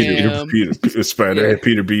Parker.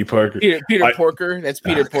 Peter B. Parker. Peter Porker. That's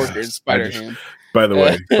Peter Porker. Spider-Ham. By the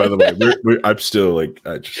way, I'm still like,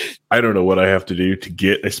 I don't know what I have to do to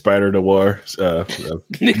get a Spider Noir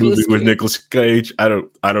movie with Nicolas Cage. I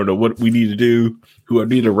don't know what we need to do. Who I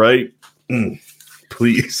need to write?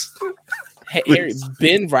 Please. Hey, Harry,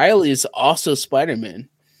 Ben Reilly is also Spider-Man.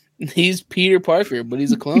 He's Peter Parker, but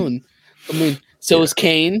he's a clone. I mean, so is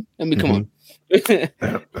Kane. I mean, come on. You can't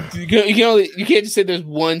just say there's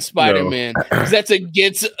one Spider-Man because that's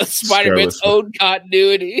against Spider-Man's own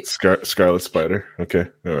continuity. Scarlet Spider. Okay,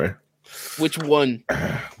 all right. Which one?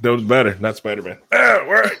 Doesn't matter. Not Spider-Man.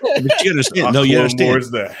 But you understand? No, you understand.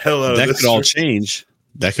 The hell out that of could all change.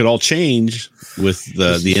 That could all change with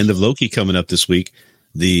the end of Loki coming up this week.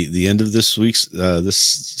 The end of this week's this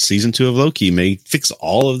season 2 of Loki may fix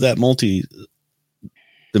all of that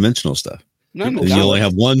multi-dimensional stuff. And you only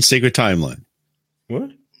have one sacred timeline.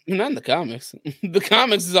 What? Not in the comics. The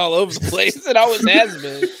comics is all over the place. It always has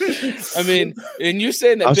been. I mean, and you're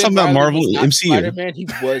saying that I'm talking about Marvel MCU. Spider-Man, he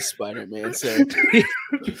was Spider-Man. So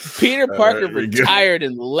Peter Parker retired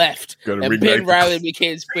and left, and Ben Reilly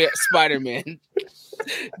became Spider-Man.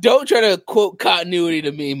 Don't try to quote continuity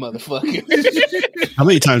to me, motherfucker. How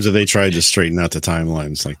many times have they tried to straighten out the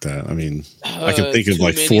timelines like that? I mean, I can think of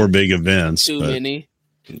like 4 big events. Too many.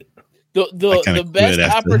 The best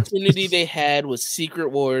opportunity they had was Secret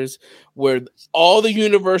Wars, where all the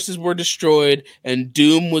universes were destroyed and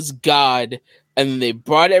Doom was God, and they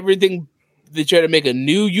brought everything. They tried to make a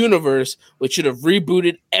new universe, which should have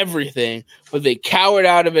rebooted everything, but they cowered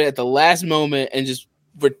out of it at the last moment and just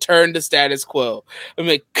returned to status quo. I'm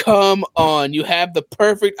like, come on, you have the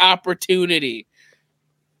perfect opportunity.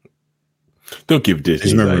 Don't give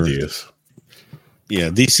Disney ideas. Yeah,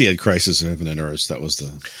 DC had Crisis of Infinite Earths. That was the.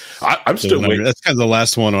 I'm still waiting. That's kind of the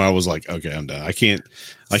last one where I was like, okay, I'm done. I can't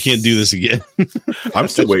do this again. I'm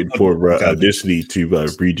still waiting for Disney to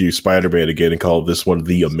redo Spider-Man again and call this one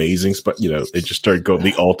the Amazing. They just started going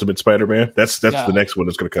the Ultimate Spider-Man. That's the next one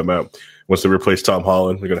that's going to come out once they replace Tom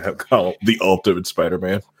Holland. They're going to have call the Ultimate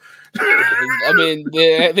Spider-Man. I mean,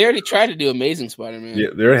 they already tried to do Amazing Spider-Man. Yeah,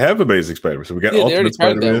 they already have Amazing Spider-Man. So we got Ultimate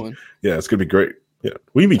Spider-Man. Yeah, it's going to be great. Yeah,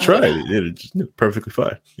 we even tried it. It's perfectly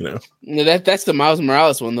fine. That's the Miles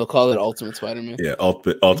Morales one. They'll call it Ultimate Spider-Man. Yeah,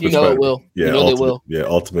 Ultimate. Spider-Man. It will. Yeah, they will. Yeah,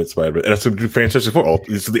 Ultimate Spider-Man. And that's what Fantastic Four.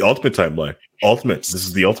 This is the Ultimate timeline. This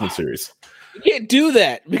is the Ultimate series. You can't do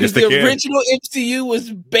that because the original MCU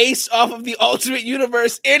was based off of the Ultimate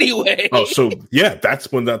Universe anyway. Oh, so yeah,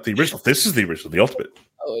 that's when not the original. This is the original, the Ultimate.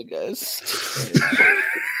 Oh, I guess.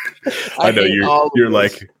 I know you're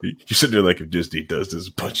like you sitting there like, if Disney does this,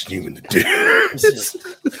 punching you in the dick.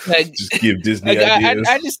 Just give Disney ideas.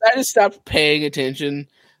 I just stopped paying attention.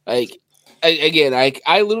 Like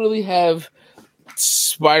I literally have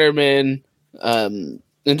Spider-Man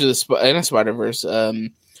into the Spider-Verse.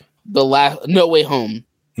 The last No Way Home,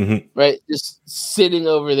 right? Just sitting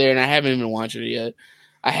over there, and I haven't even watched it yet.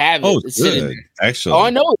 I haven't. Oh, it's good. Actually,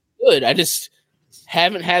 I know it's good. I just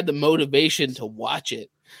haven't had the motivation to watch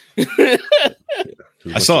it.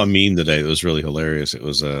 I saw a meme today that was really hilarious. It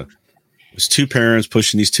was 2 parents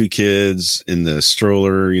pushing these 2 kids in the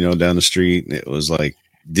stroller, down the street, and it was like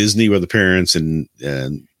Disney were the parents and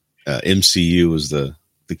MCU was the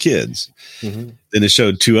kids. Mm-hmm. Then it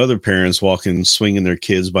showed 2 other parents walking, swinging their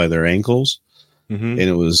kids by their ankles, and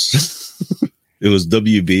it was it was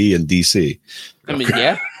WB and DC. I mean,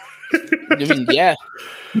 yeah.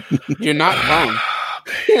 You're not wrong.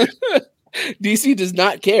 DC does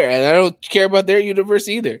not care, and I don't care about their universe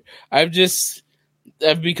either. I've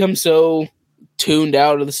become so tuned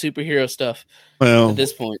out of the superhero stuff. Well, at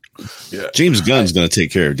this point, yeah, James Gunn's going to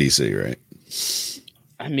take care of DC, right?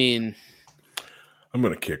 I mean, I'm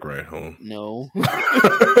going to kick right home. No,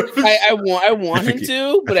 I want him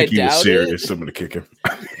to, but I doubt it. I'm going to kick him.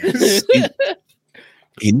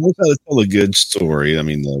 He knows how to tell a good story. I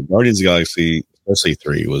mean, the Guardians of the Galaxy, especially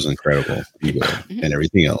 3, was incredible, and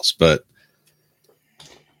everything else, but.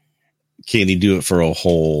 Can he do it for a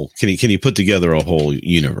whole? Can he put together a whole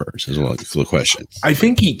universe? Is what the question. I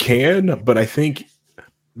think he can, but I think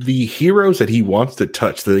the heroes that he wants to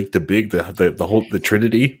touch, the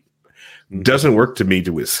Trinity, doesn't work to me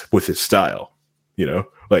with his style.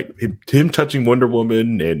 Like him touching Wonder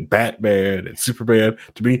Woman and Batman and Superman,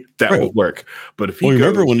 to me that won't work. But if he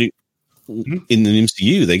remember when he in the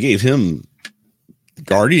MCU, they gave him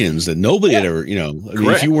Guardians that nobody had ever,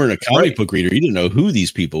 if you weren't a comic book reader, you didn't know who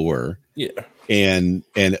these people were. Yeah. And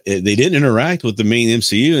they didn't interact with the main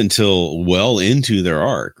MCU until well into their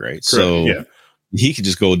arc, right? Correct. So he could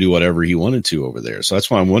just go do whatever he wanted to over there. So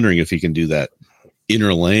that's why I'm wondering if he can do that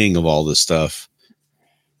interlaying of all this stuff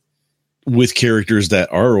with characters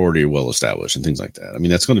that are already well established and things like that. I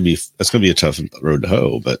mean, that's going to be a tough road to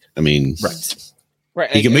hoe, but I mean,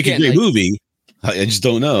 right. He can make a great movie. I just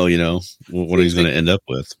don't know, what he's going to end up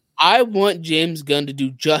with. I want James Gunn to do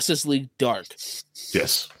Justice League Dark.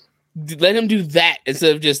 Yes. Let him do that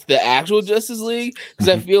instead of just the actual Justice League, because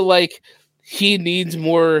I feel like he needs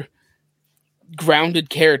more grounded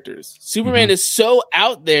characters. Superman is so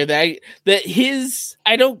out there that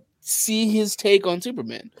I don't see his take on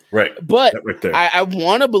Superman. Right. But I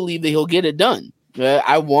want to believe that he'll get it done.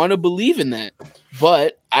 I want to believe in that.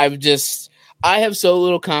 But I have so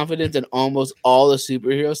little confidence in almost all the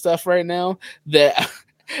superhero stuff right now that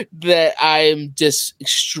I'm just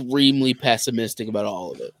extremely pessimistic about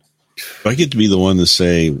all of it. I get to be the one to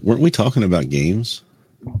say, weren't we talking about games?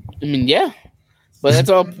 I mean, yeah. But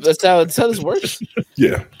that's how this works.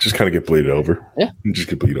 Yeah. Just kind of get bleeded over. Yeah. Just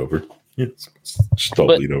get bleed over. Yeah. Just all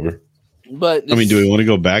bleed over. But I mean, do we want to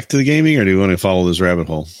go back to the gaming, or do we want to follow this rabbit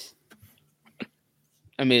hole?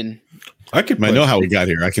 I mean, I know how we got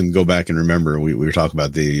here. I can go back and remember. We were talking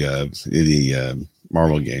about the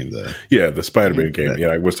Marvel game. The Spider-Man game. Yeah,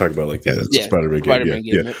 I was talking about like the Spider-Man game.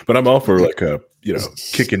 Yeah. But I'm all for like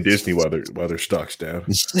kicking Disney while their stock's down.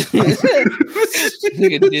 Disney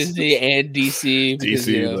and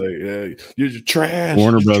DC. You're trash.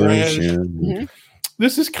 Warner Brothers. Trash. Yeah. Mm-hmm.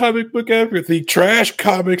 This is comic book apathy. Trash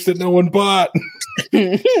comics that no one bought.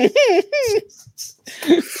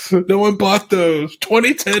 No one bought those.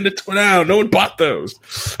 2010 to now, no one bought those.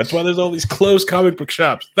 That's why there's all these closed comic book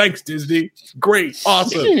shops. Thanks, Disney. Great,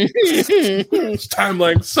 awesome. This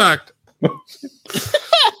timeline sucked.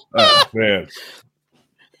 Oh man.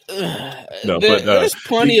 No, there's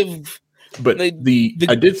plenty of. But I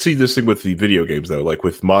did see this thing with the video games though. Like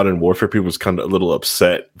with Modern Warfare, people was kind of a little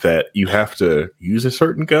upset that you have to use a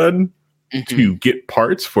certain gun to get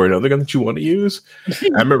parts for another gun that you want to use. I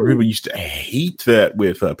remember people used to hate that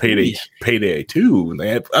with Payday 2, and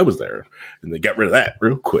I was there, and they got rid of that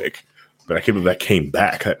real quick. But I can't believe that came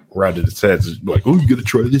back. That rounded its head, like, "Oh, you got to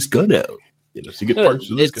try this gun out." So you get parts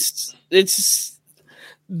for this gun.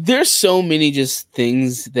 There's so many just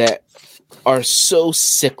things that are so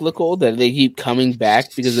cyclical that they keep coming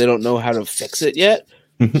back because they don't know how to fix it yet.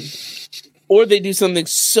 Or they do something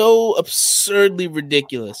so absurdly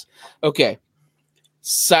ridiculous. Okay.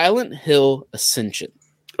 Silent Hill Ascension.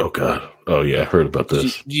 Oh, God. Oh, yeah. I heard about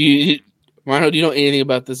this. Rhino, do you know anything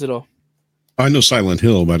about this at all? I know Silent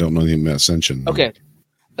Hill, but I don't know anything about Ascension. Okay.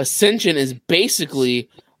 Ascension is basically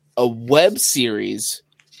a web series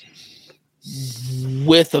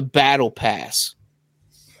with a battle pass.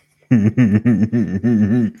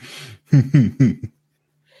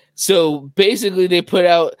 So basically they put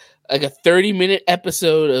out like a 30-minute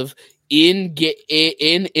episode of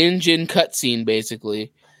in-engine cutscene,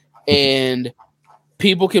 basically, and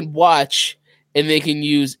people can watch and they can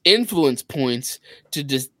use influence points to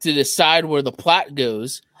decide where the plot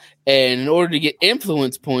goes. And in order to get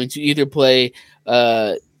influence points, you either play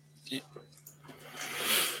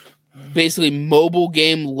basically mobile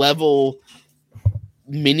game level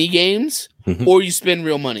mini games, or you spend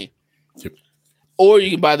real money. Yep. Or you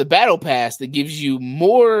can buy the battle pass that gives you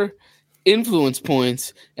more influence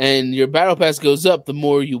points, and your battle pass goes up the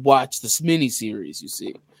more you watch this mini series you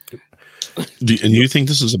see. And you think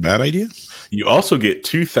this is a bad idea? You also get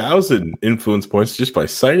 2,000 influence points just by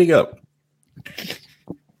signing up.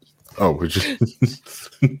 Oh, we're just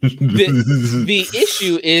the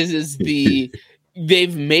issue is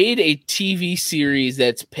they've made a TV series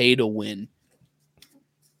that's pay to win.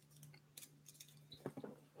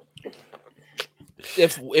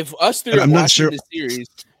 If us three are watching the series,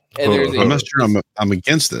 and I'm not sure I'm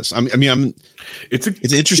against this. It's an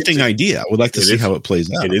interesting idea. I would like to see how it plays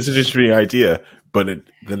out. It is an interesting idea, but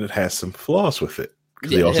then it has some flaws with it.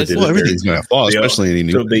 Everything's going to have flaws, especially any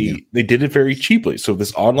new. So they did it very cheaply. So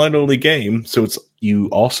this online only game, so you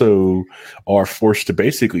also are forced to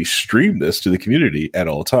basically stream this to the community at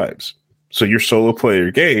all times. So your solo player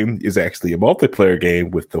game is actually a multiplayer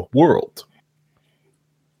game with the world.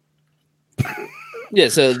 Yeah,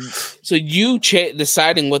 so you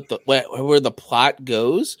deciding where the plot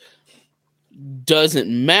goes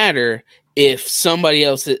doesn't matter if somebody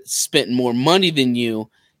else has spent more money than you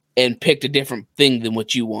and picked a different thing than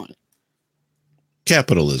what you want.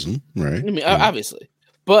 Capitalism, right? I mean, obviously,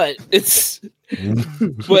 but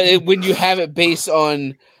when you have it based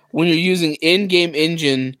on when you're using in-game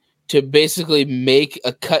engine to basically make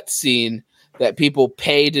a cutscene that people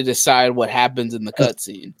pay to decide what happens in the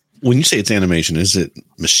cutscene. When you say it's animation, is it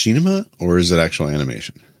machinima or is it actual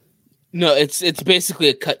animation? No, it's basically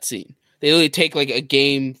a cutscene. They literally take like a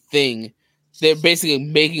game thing. They're basically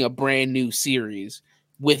making a brand new series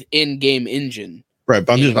with in-game engine. Right,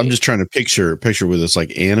 but I'm just trying to picture whether it's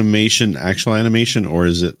like animation, actual animation, or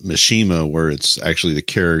is it machinima where it's actually the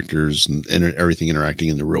characters and everything interacting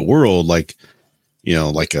in the real world, like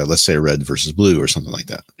let's say Red versus Blue or something like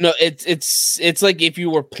that. No, it's like if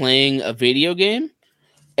you were playing a video game.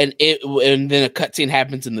 And then a cutscene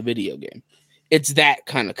happens in the video game. It's that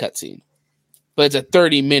kind of cutscene, but it's a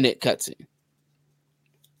 30-minute cutscene.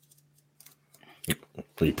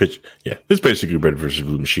 It's basically Red versus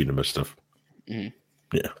Blue machinima stuff.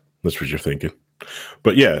 Mm-hmm. Yeah, that's what you're thinking.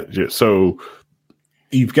 But so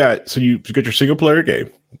you've got your single player game,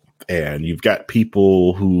 and you've got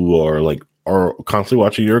people who are constantly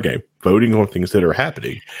watching your game, voting on things that are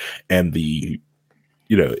happening, and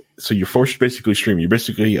so you're forced to basically stream. You're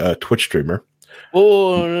basically a Twitch streamer.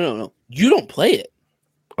 Oh, no. You don't play it.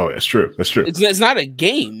 Oh, that's true. That's true. It's not a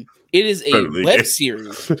game. It is a web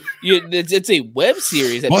series. It's a web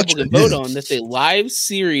series that people can vote on. That's a live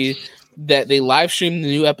series that they live stream the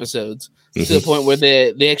new episodes to the point where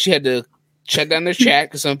they actually had to shut down their chat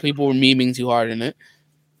because some people were memeing too hard in it.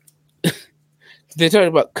 They talked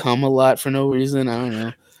about cum a lot for no reason. I don't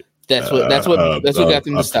know. That's what got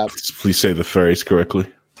them to stop. Please say the phrase correctly.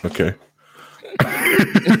 Okay.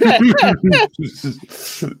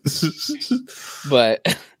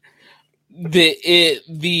 But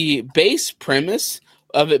the base premise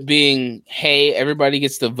of it being, hey, everybody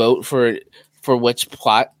gets to vote for which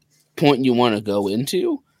plot point you want to go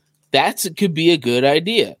into, could be a good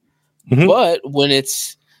idea. But when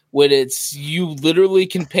it's you literally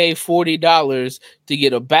can pay $40 to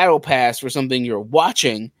get a battle pass for something you're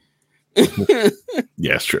watching. Yeah,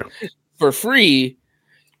 it's true. For free,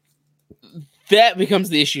 that becomes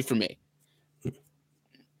the issue for me.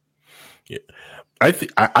 Yeah,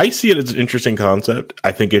 I see it as an interesting concept.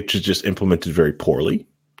 I think it's just implemented very poorly.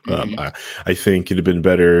 I think it'd have been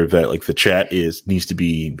better that like the chat needs to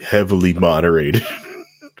be heavily moderated.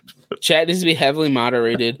 Chat needs to be heavily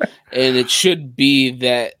moderated, and it should be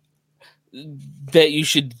that you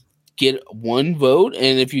should get one vote,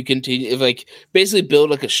 and if you continue, basically build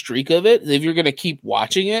like a streak of it. If you're gonna keep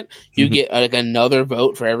watching it, you get like another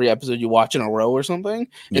vote for every episode you watch in a row or something.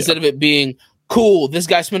 Instead of it being cool, this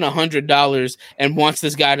guy spent $100 and wants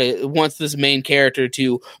this main character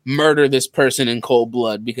to murder this person in cold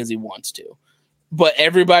blood because he wants to, but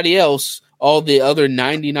everybody else, all the other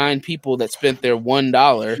 99 people that spent their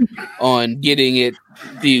 $1 on getting it,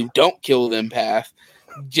 the don't kill them path,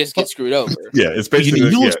 just get screwed over. Yeah, it's basically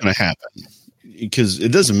what's going to happen, because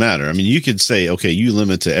it doesn't matter. I mean, you could say, okay, you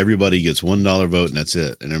limit to everybody gets $1 vote and that's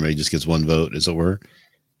it, and everybody just gets one vote, as it were.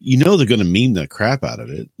 They're going to meme the crap out of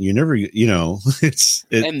it. You never, it's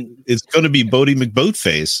going to be Bodie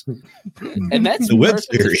McBoatface, and that's the web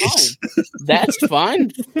series. Fine. That's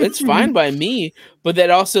fine. It's fine by me, but that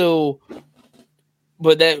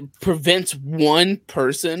prevents one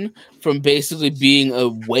person from basically being a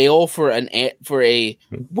whale for a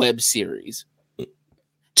web series.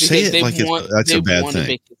 Say it like that's a bad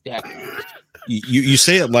thing. You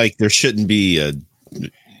say it like there shouldn't be a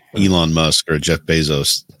Elon Musk or Jeff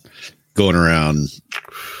Bezos going around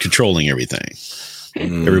controlling everything,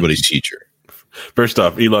 everybody's future. First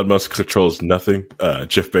off, Elon Musk controls nothing.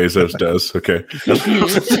 Jeff Bezos does. Okay.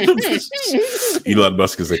 Elon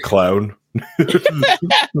Musk is a clown.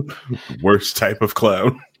 Worst type of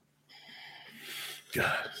clown.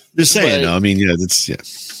 God. Just saying. I mean, that's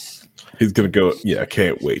He's gonna go. Yeah, I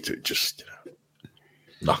can't wait to just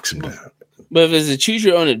knocks him down. But if it's a choose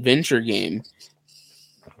your own adventure game,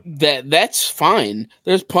 that's fine.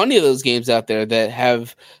 There's plenty of those games out there that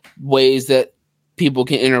have ways that people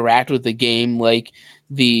can interact with the game, like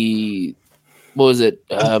the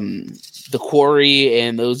Quarry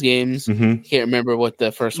and those games. Can't remember what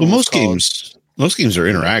the first one was called. Most games are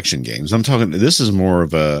interaction games. I'm talking, this is more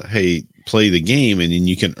of a, hey, play the game and then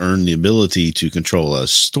you can earn the ability to control a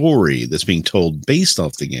story that's being told based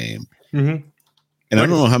off the game. And I don't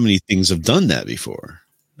know how many things have done that before.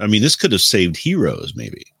 I mean, this could have saved Heroes,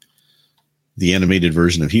 maybe. The animated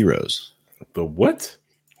version of Heroes. The what?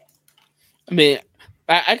 I mean,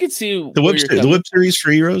 I could see the web series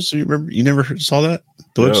for Heroes. You remember? You never saw that?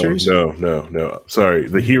 The web series? No. Sorry.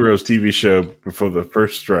 The Heroes TV show before the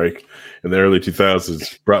first strike in the early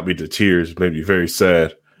 2000s brought me to tears, made me very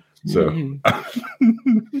sad. So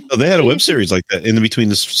they had a web series like that in between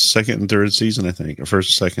the second and third season, I think, or first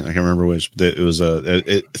and second. I can't remember which. It was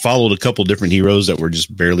it followed a couple different heroes that were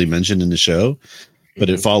just barely mentioned in the show,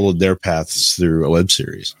 but it followed their paths through a web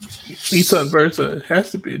series. Nissan Versa. It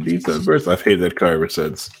has to be a Nissan Versa. I've hated that car ever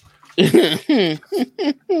since. But be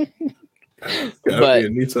a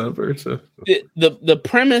Nissan Versa. The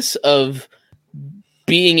premise of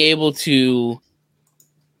being able to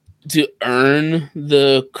earn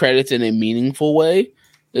the credits in a meaningful way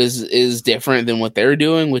is different than what they're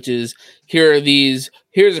doing, which is here's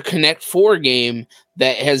a Connect 4 game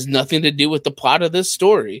that has nothing to do with the plot of this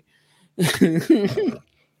story.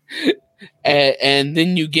 and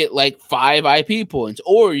then you get like 5 IP points,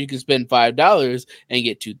 or you can spend $5 and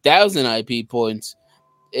get 2,000 IP points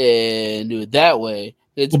and do it that way.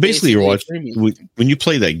 It's basically you're watching when you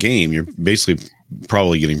play that game, you're basically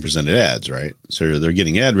probably getting presented ads, right? So they're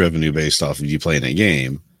getting ad revenue based off of you playing that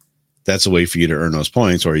game. That's a way for you to earn those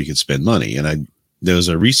points, or you could spend money. And there was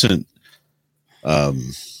a recent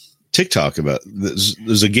TikTok about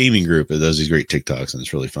there's a gaming group that does these great TikToks, and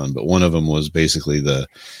it's really fun. But one of them was basically the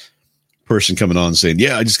person coming on saying,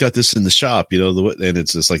 "Yeah, I just got this in the shop, and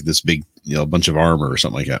it's just like this big, bunch of armor or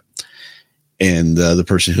something like that." And the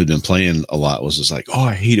person who'd been playing a lot was just like, "Oh,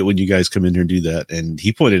 I hate it when you guys come in here and do that." And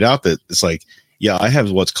he pointed out that it's like, yeah, I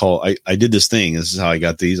have what's called, I did this thing. This is how I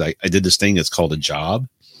got these. I did this thing that's called a job.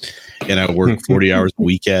 And I work 40 hours a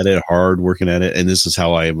week at it, hard working at it. And this is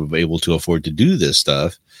how I am able to afford to do this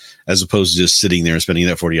stuff, as opposed to just sitting there and spending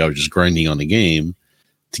that 40 hours just grinding on the game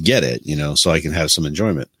to get it, so I can have some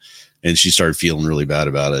enjoyment. And she started feeling really bad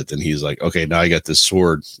about it. And he's like, okay, now I got this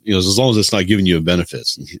sword, as long as it's not giving you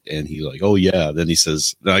benefits. And he's like, oh yeah. Then he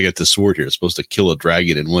says, now I got this sword here. It's supposed to kill a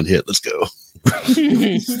dragon in one hit. Let's go.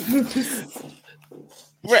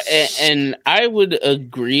 Right, and I would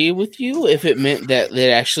agree with you if it meant that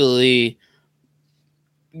actually,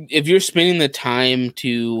 if you're spending the time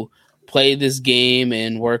to play this game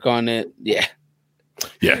and work on it, yeah.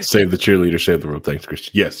 Save the cheerleader, save the world. Thanks,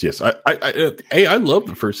 Christian. Yes. I love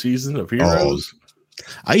the first season of Heroes.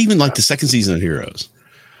 I even liked the second season of Heroes.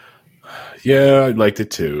 Yeah, I liked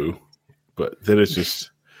it too, but then it's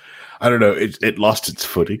just, I don't know. It lost its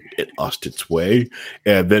footing. It lost its way,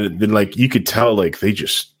 and then like you could tell, like they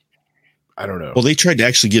just, I don't know. Well, they tried to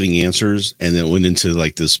actually giving answers, and then went into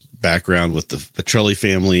like this background with the Petrelli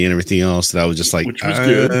family and everything else. That I was just like, which was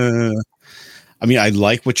good. I mean, I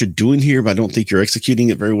like what you're doing here, but I don't think you're executing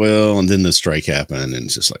it very well. And then the strike happened, and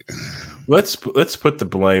it's just like, let's put the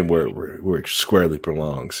blame where it squarely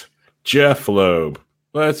belongs. Jeff Loeb.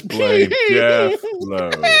 Let's blame Jeff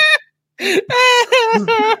Loeb.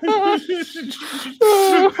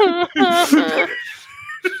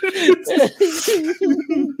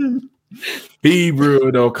 He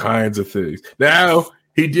ruined all kinds of things. Now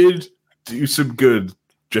he did do some good.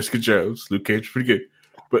 Jessica Jones, Luke Cage, pretty good,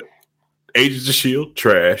 but Agents of S.H.I.E.L.D.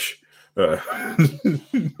 trash. Not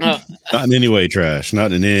in any way trash.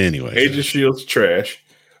 Not in any way. Agents of S.H.I.E.L.'s trash.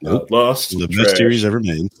 Nope. Lost. The trash. best series ever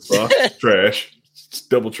made. Lost trash. It's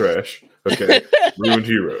double trash. Okay. Ruined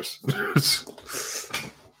Heroes.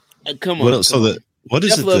 Come on. What is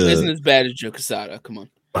Jeff it? Loeb isn't as bad as Joe Quesada. Come on.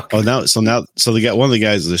 Okay. So they got one of the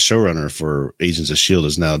guys, the showrunner for Agents of S.H.I.E.L.D.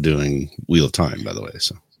 is now doing Wheel of Time, by the way.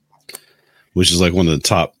 So, which is like one of the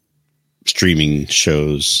top streaming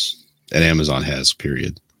shows that Amazon has,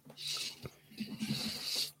 period.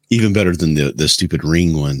 Even better than the stupid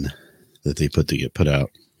Ring one that they put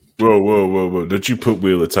out. Whoa. Don't you put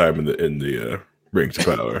Wheel of Time in the Rings of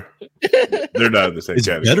Power? They're not in the same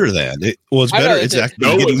category. Better than it. Well, it's better. It's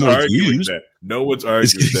actually getting more views. No one's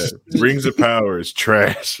arguing that. Rings of Power is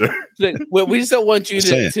trash. Well, we just don't want you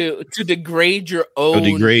to degrade your own.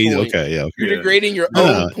 Degrade. Point. Okay, yeah. You're degrading your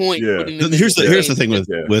own point. Yeah. Here's the thing with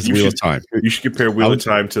Wheel of Time. You should compare Wheel of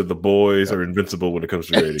Time to The Boys or Invincible when it comes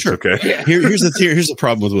to ratings. Sure. Okay. Yeah. Here's the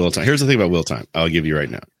problem with Wheel of Time. Here's the thing about Wheel of Time. I'll give you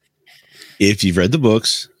right now. If you've read the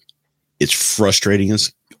books, it's frustrating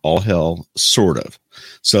as all hell, sort of.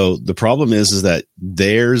 So the problem is that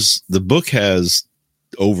the book has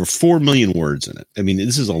over 4 million words in it. I mean,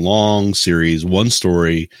 this is a long series, one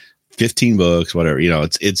story, 15 books, whatever.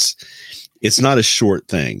 It's not a short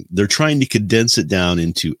thing. They're trying to condense it down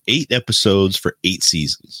into 8 episodes for 8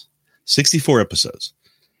 seasons, 64 episodes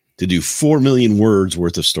to do 4 million words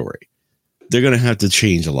worth of story. They're going to have to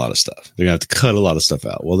change a lot of stuff. They're going to have to cut a lot of stuff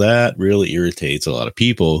out. Well, that really irritates a lot of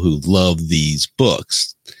people who love these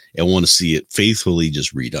books and want to see it faithfully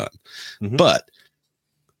just redone. Mm-hmm. But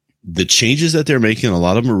the changes that they're making, a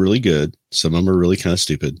lot of them are really good. Some of them are really kind of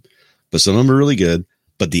stupid, but some of them are really good.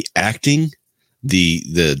 But the acting,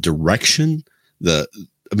 the direction, the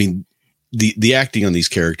acting on these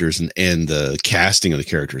characters and the casting of the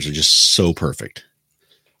characters are just so perfect.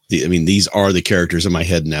 These are the characters in my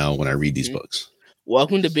head now when I read these books.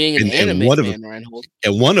 Welcome to being an anime fan, Reinhold.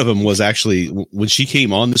 And one of them was actually, when she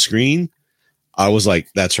came on the screen, I was like,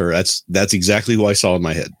 that's her. That's exactly who I saw in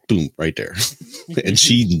my head. Boom, right there. And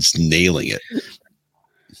she's nailing it.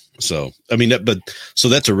 So,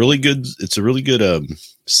 that's a really good,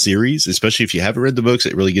 series, especially if you haven't read the books.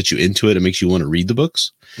 It really gets you into it. It makes you want to read the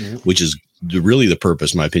books, which is really the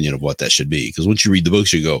purpose, in my opinion, of what that should be. Because once you read the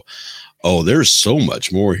books, you go, oh, there's so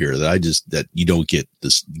much more here that you don't get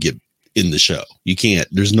in the show. You can't,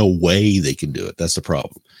 there's no way they can do it. That's the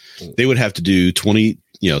problem. They would have to do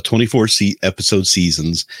 24 episode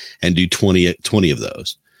seasons and do 20 of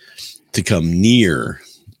those to come near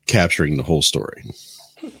capturing the whole story.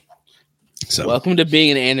 So, welcome to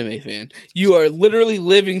being an anime fan. You are literally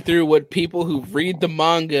living through what people who read the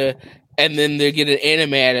manga and then they get an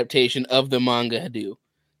anime adaptation of the manga do.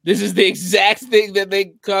 This is the exact thing that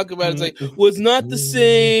they talk about. It's like, well, it's not the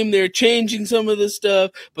same. They're changing some of the stuff,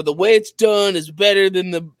 but the way it's done is better than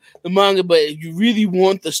but if you really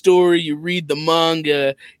want the story, you read the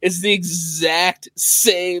manga. It's the exact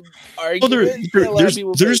same argument. Well,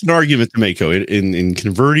 there's an argument to make in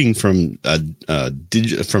converting from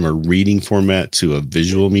from a reading format to a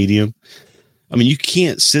visual medium. I mean, you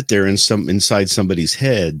can't sit there inside somebody's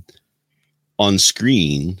head on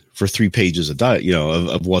screen for 3 pages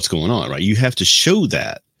of what's going on, right? You have to show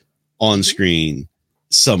that on screen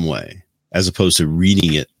some way, as opposed to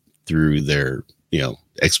reading it through their,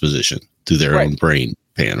 exposition, through their own brain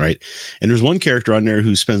pan, right? And there's one character on there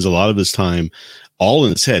who spends a lot of his time all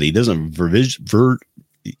in his head. He doesn't verbalize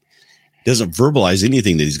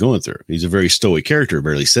anything that he's going through. He's a very stoic character,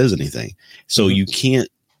 barely says anything. So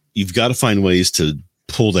you've got to find ways to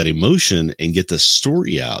pull that emotion and get the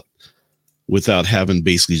story out without having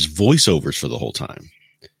basically voiceovers for the whole time.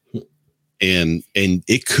 And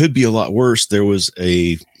it could be a lot worse. There was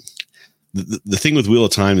the thing with Wheel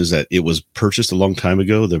of Time is that it was purchased a long time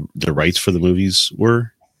ago. The rights for the movies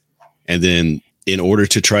were, and then in order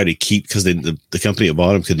to try to keep, because the company that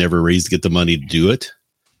bought them could never get the money to do it,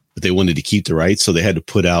 but they wanted to keep the rights, so they had to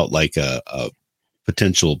put out like a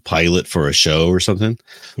potential pilot for a show or something.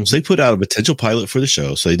 Mm-hmm. So they put out a potential pilot for the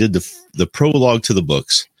show. So they did the prologue to the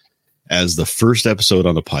books as the first episode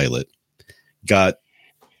on the pilot. Got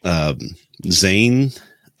Billy Zane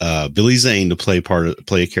to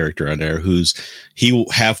play a character on there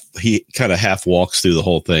he kind of half walks through the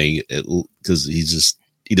whole thing because he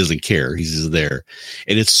doesn't care. He's just there.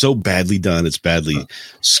 And it's so badly done. It's badly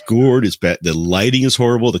scored. It's bad. The lighting is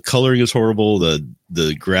horrible. The coloring is horrible. The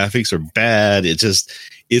graphics are bad.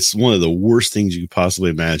 It's one of the worst things you could possibly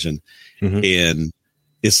imagine. Mm-hmm. And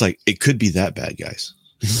it's like, it could be that bad, guys.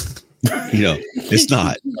 It's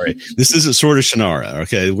not. All right. This isn't Sword of Shannara.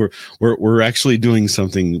 Okay. We're actually doing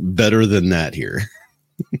something better than that here.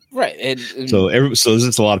 Right. And so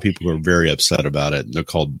there's a lot of people who are very upset about it. And they're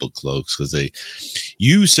called book cloaks because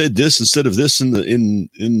you said this instead of this in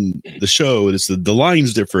the show, and it's the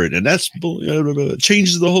line's different, and that's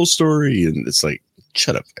changes the whole story. And it's like,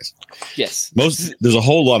 shut up, guys. Yes. There's a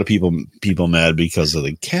whole lot of people mad because of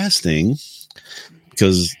the casting.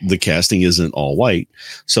 Because the casting isn't all white.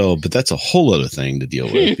 But that's a whole other thing to deal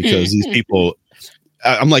with because these people,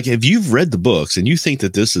 I'm like, if you've read the books and you think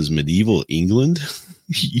that this is medieval England,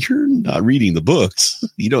 you're not reading the books.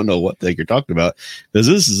 You don't know what the heck you're talking about because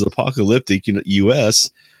this is apocalyptic US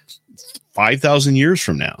 5,000 years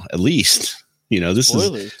from now, at least. This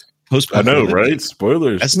Spoilers. is I know, right?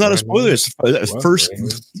 Spoilers. That's not a spoiler. It's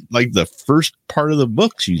the first part of the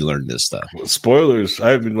books you learn this stuff. Spoilers.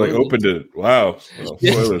 I haven't opened it. Wow. Well,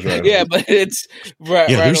 spoilers, right? Yeah, but it's right.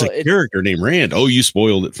 Yeah, there's a character named Rand. Oh, you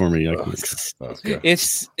spoiled it for me. Okay.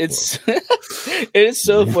 It's it is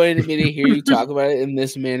so funny to me to hear you talk about it in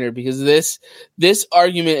this manner because this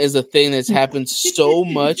argument is a thing that's happened so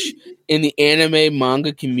much in the anime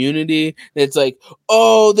manga community. It's like,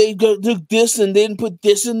 oh, they took this and didn't put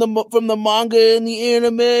this from the manga in the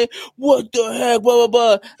anime. What the heck? Blah blah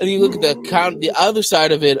blah. And you look at the other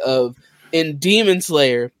side of it. In Demon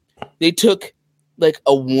Slayer, they took like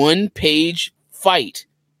a 1-page fight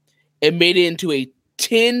and made it into a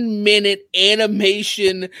 10-minute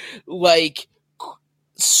animation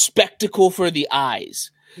spectacle for the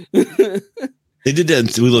eyes. They did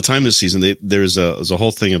that in Wheel of Time this season. There's a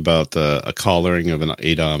whole thing about a collaring of an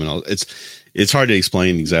Adam, and all. It's hard to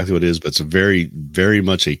explain exactly what it is, but it's a very, very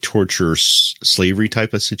much a torture slavery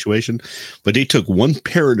type of situation. But they took one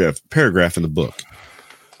paragraph in the book,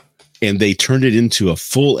 and they turned it into a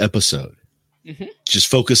full episode, just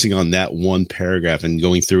focusing on that one paragraph and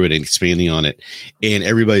going through it and expanding on it. And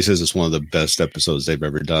everybody says it's one of the best episodes they've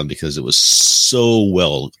ever done because it was so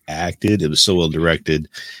well acted, it was so well directed.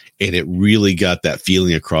 And it really got that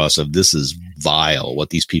feeling across of this is vile what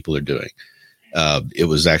these people are doing. It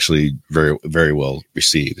was actually very, very well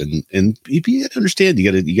received, and you understand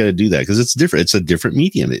you got to do that because it's different. It's a different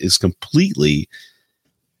medium. It's completely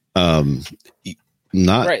not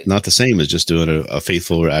the same as just doing a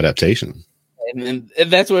faithful adaptation. And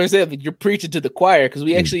that's what I said. You're preaching to the choir because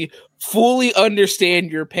we actually fully understand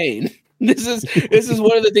your pain. This is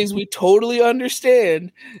one of the things we totally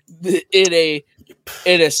understand in a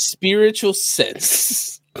spiritual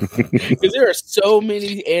sense. Because there are so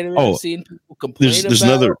many anime I've seen people complain about. There's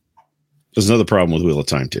another problem with Wheel of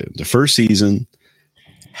Time too. The first season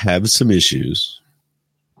had some issues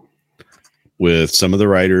with some of the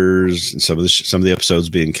writers and some of the episodes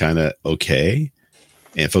being kind of okay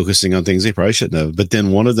and focusing on things they probably shouldn't have. But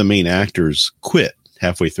then one of the main actors quit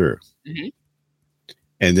halfway through. Mm-hmm.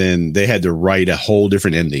 And then they had to write a whole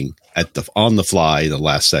different ending on the fly the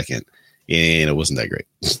last second. And it wasn't that great.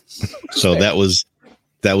 So that was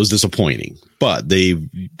that was disappointing. But they've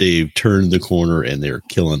turned the corner and they're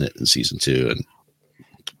killing it in season 2 and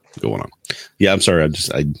going on. Yeah, I'm sorry.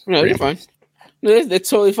 No, you're fine. No, that's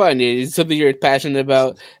totally fine. It's something you're passionate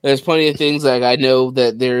about. There's plenty of things like I know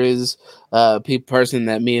that there is a person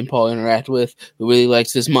that me and Paul interact with who really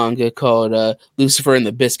likes this manga called Lucifer and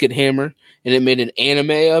the Biscuit Hammer, and it made an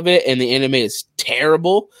anime of it, and the anime is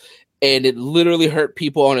terrible, and it literally hurt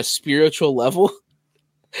people on a spiritual level.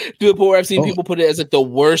 To the point where I've seen people put it as like the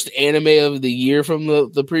worst anime of the year from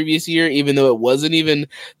the previous year, even though it wasn't even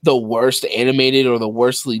the worst animated or the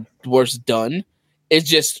worst done. It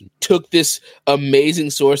just took this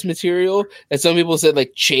amazing source material that some people said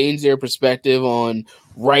like changed their perspective on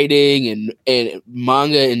writing and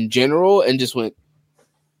manga in general, and just went.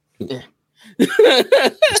 Eh.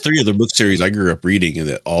 It's 3 of the book series I grew up reading, and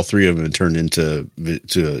that all 3 of them turned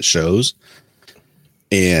into shows,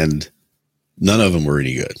 and none of them were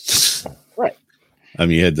any good. Right. I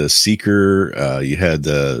mean, you had the Seeker, you had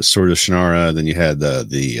the Sword of Shannara, then you had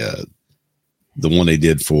the one they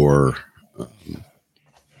did for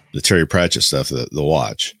the Terry Pratchett stuff, the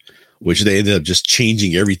Watch, which they ended up just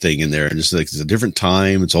changing everything in there, and just like it's a different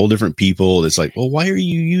time, it's all different people. It's like, well, why are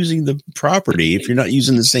you using the property if you're not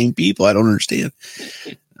using the same people? I don't understand.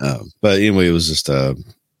 But anyway, it was just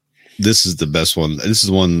this is the best one. This is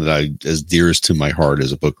the one that as dearest to my heart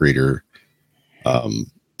as a book reader.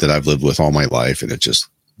 That I've lived with all my life, and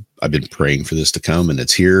I've been praying for this to come, and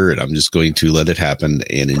it's here, and I'm just going to let it happen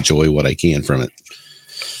and enjoy what I can from it.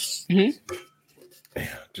 Mm-hmm.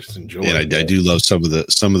 Yeah, just enjoy. And I do love some of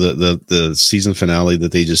the season finale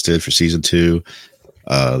that they just did for season 2.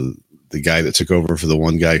 The guy that took over for the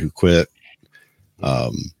one guy who quit,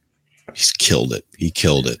 he's killed it. He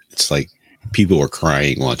killed it. It's like people were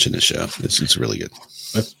crying watching the show. It's really good.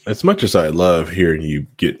 As much as I love hearing you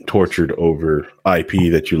get tortured over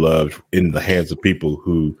IP that you love in the hands of people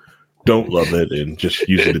who don't love it and just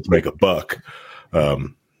use it to make a buck.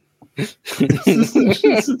 Sorry,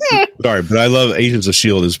 but I love Agents of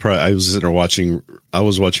S.H.I.E.L.D. I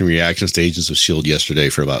was watching reactions to Agents of S.H.I.E.L.D. yesterday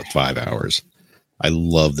for about 5 hours. I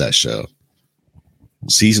love that show.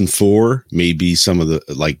 Season 4 may be some of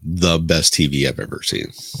the best TV I've ever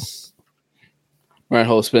seen. Ryan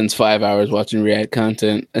Hole spends 5 hours watching React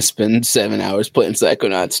content. I spend 7 hours playing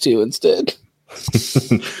Psychonauts 2 instead.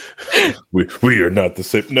 we are not the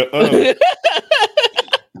same. No. Well,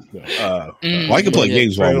 I can play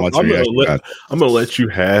games while I'm watching React. I'm going to let you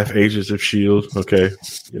have Agents of S.H.I.E.L.D., okay?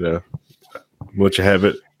 Let you have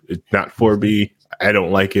it. It's not for me. I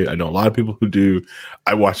don't like it. I know a lot of people who do.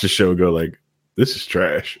 I watch the show and go like, this is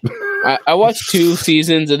trash. I watched 2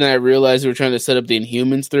 seasons and then I realized they were trying to set up the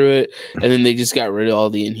Inhumans through it, and then they just got rid of all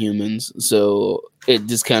the Inhumans. So it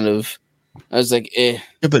just kind of, I was like, eh.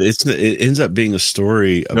 Yeah, but it ends up being a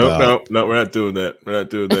story about. No, we're not doing that. We're not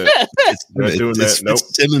doing that. We're not doing that. Nope.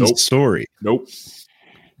 It's Simmons' story. Nope.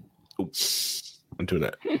 I'm doing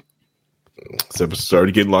that. This episode's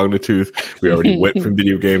already getting long in the tooth. We already went from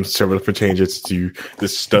video games, several different tangents to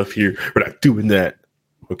this stuff here. We're not doing that.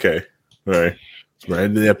 Okay. All right. So we're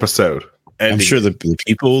ending the episode. I'm sure the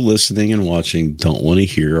people listening and watching don't want to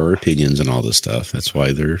hear our opinions and all this stuff. That's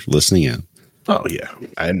why they're listening in. Oh, yeah.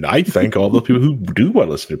 And I thank all the people who do want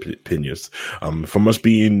to listen to opinions. From us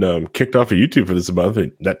being kicked off of YouTube for this month,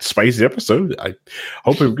 and that spicy episode, I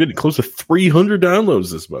hope we're getting close to 300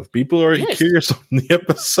 downloads this month. People are curious on the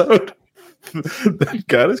episode that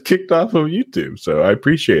got us kicked off of YouTube. So I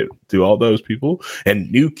appreciate it to all those people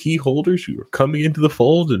and new key holders who are coming into the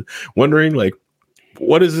fold and wondering, like,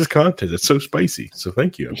 what is this content? It's so spicy. So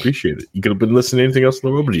thank you. I appreciate it. You could have been listening to anything else in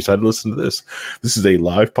the world, but you decided to listen to this. This is a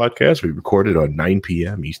live podcast. We recorded on 9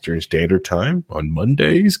 p.m. Eastern Standard Time on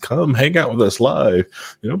Mondays. Come hang out with us live.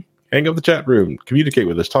 Hang out in the chat room, communicate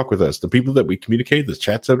with us, talk with us. The people that we communicate, the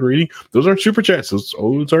chats that we're reading, those aren't super chats. Those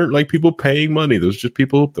aren't like people paying money. Those are just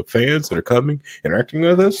people, the fans that are coming, interacting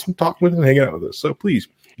with us, and talking with us, and hanging out with us. So please,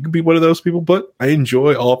 you can be one of those people, but I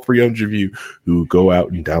enjoy all 300 of you who go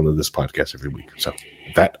out and download this podcast every week. So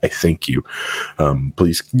that, I thank you.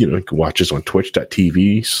 Please, you can watch us on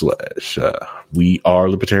twitch.tv/We Are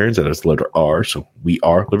Libertarians. That is the letter R. So We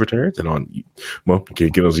Are Libertarians. And you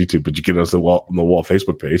can't get us on YouTube, but you get us on the wall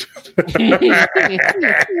Facebook page.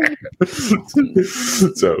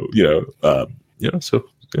 So,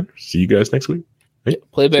 see you guys next week.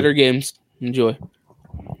 Play better games. Enjoy.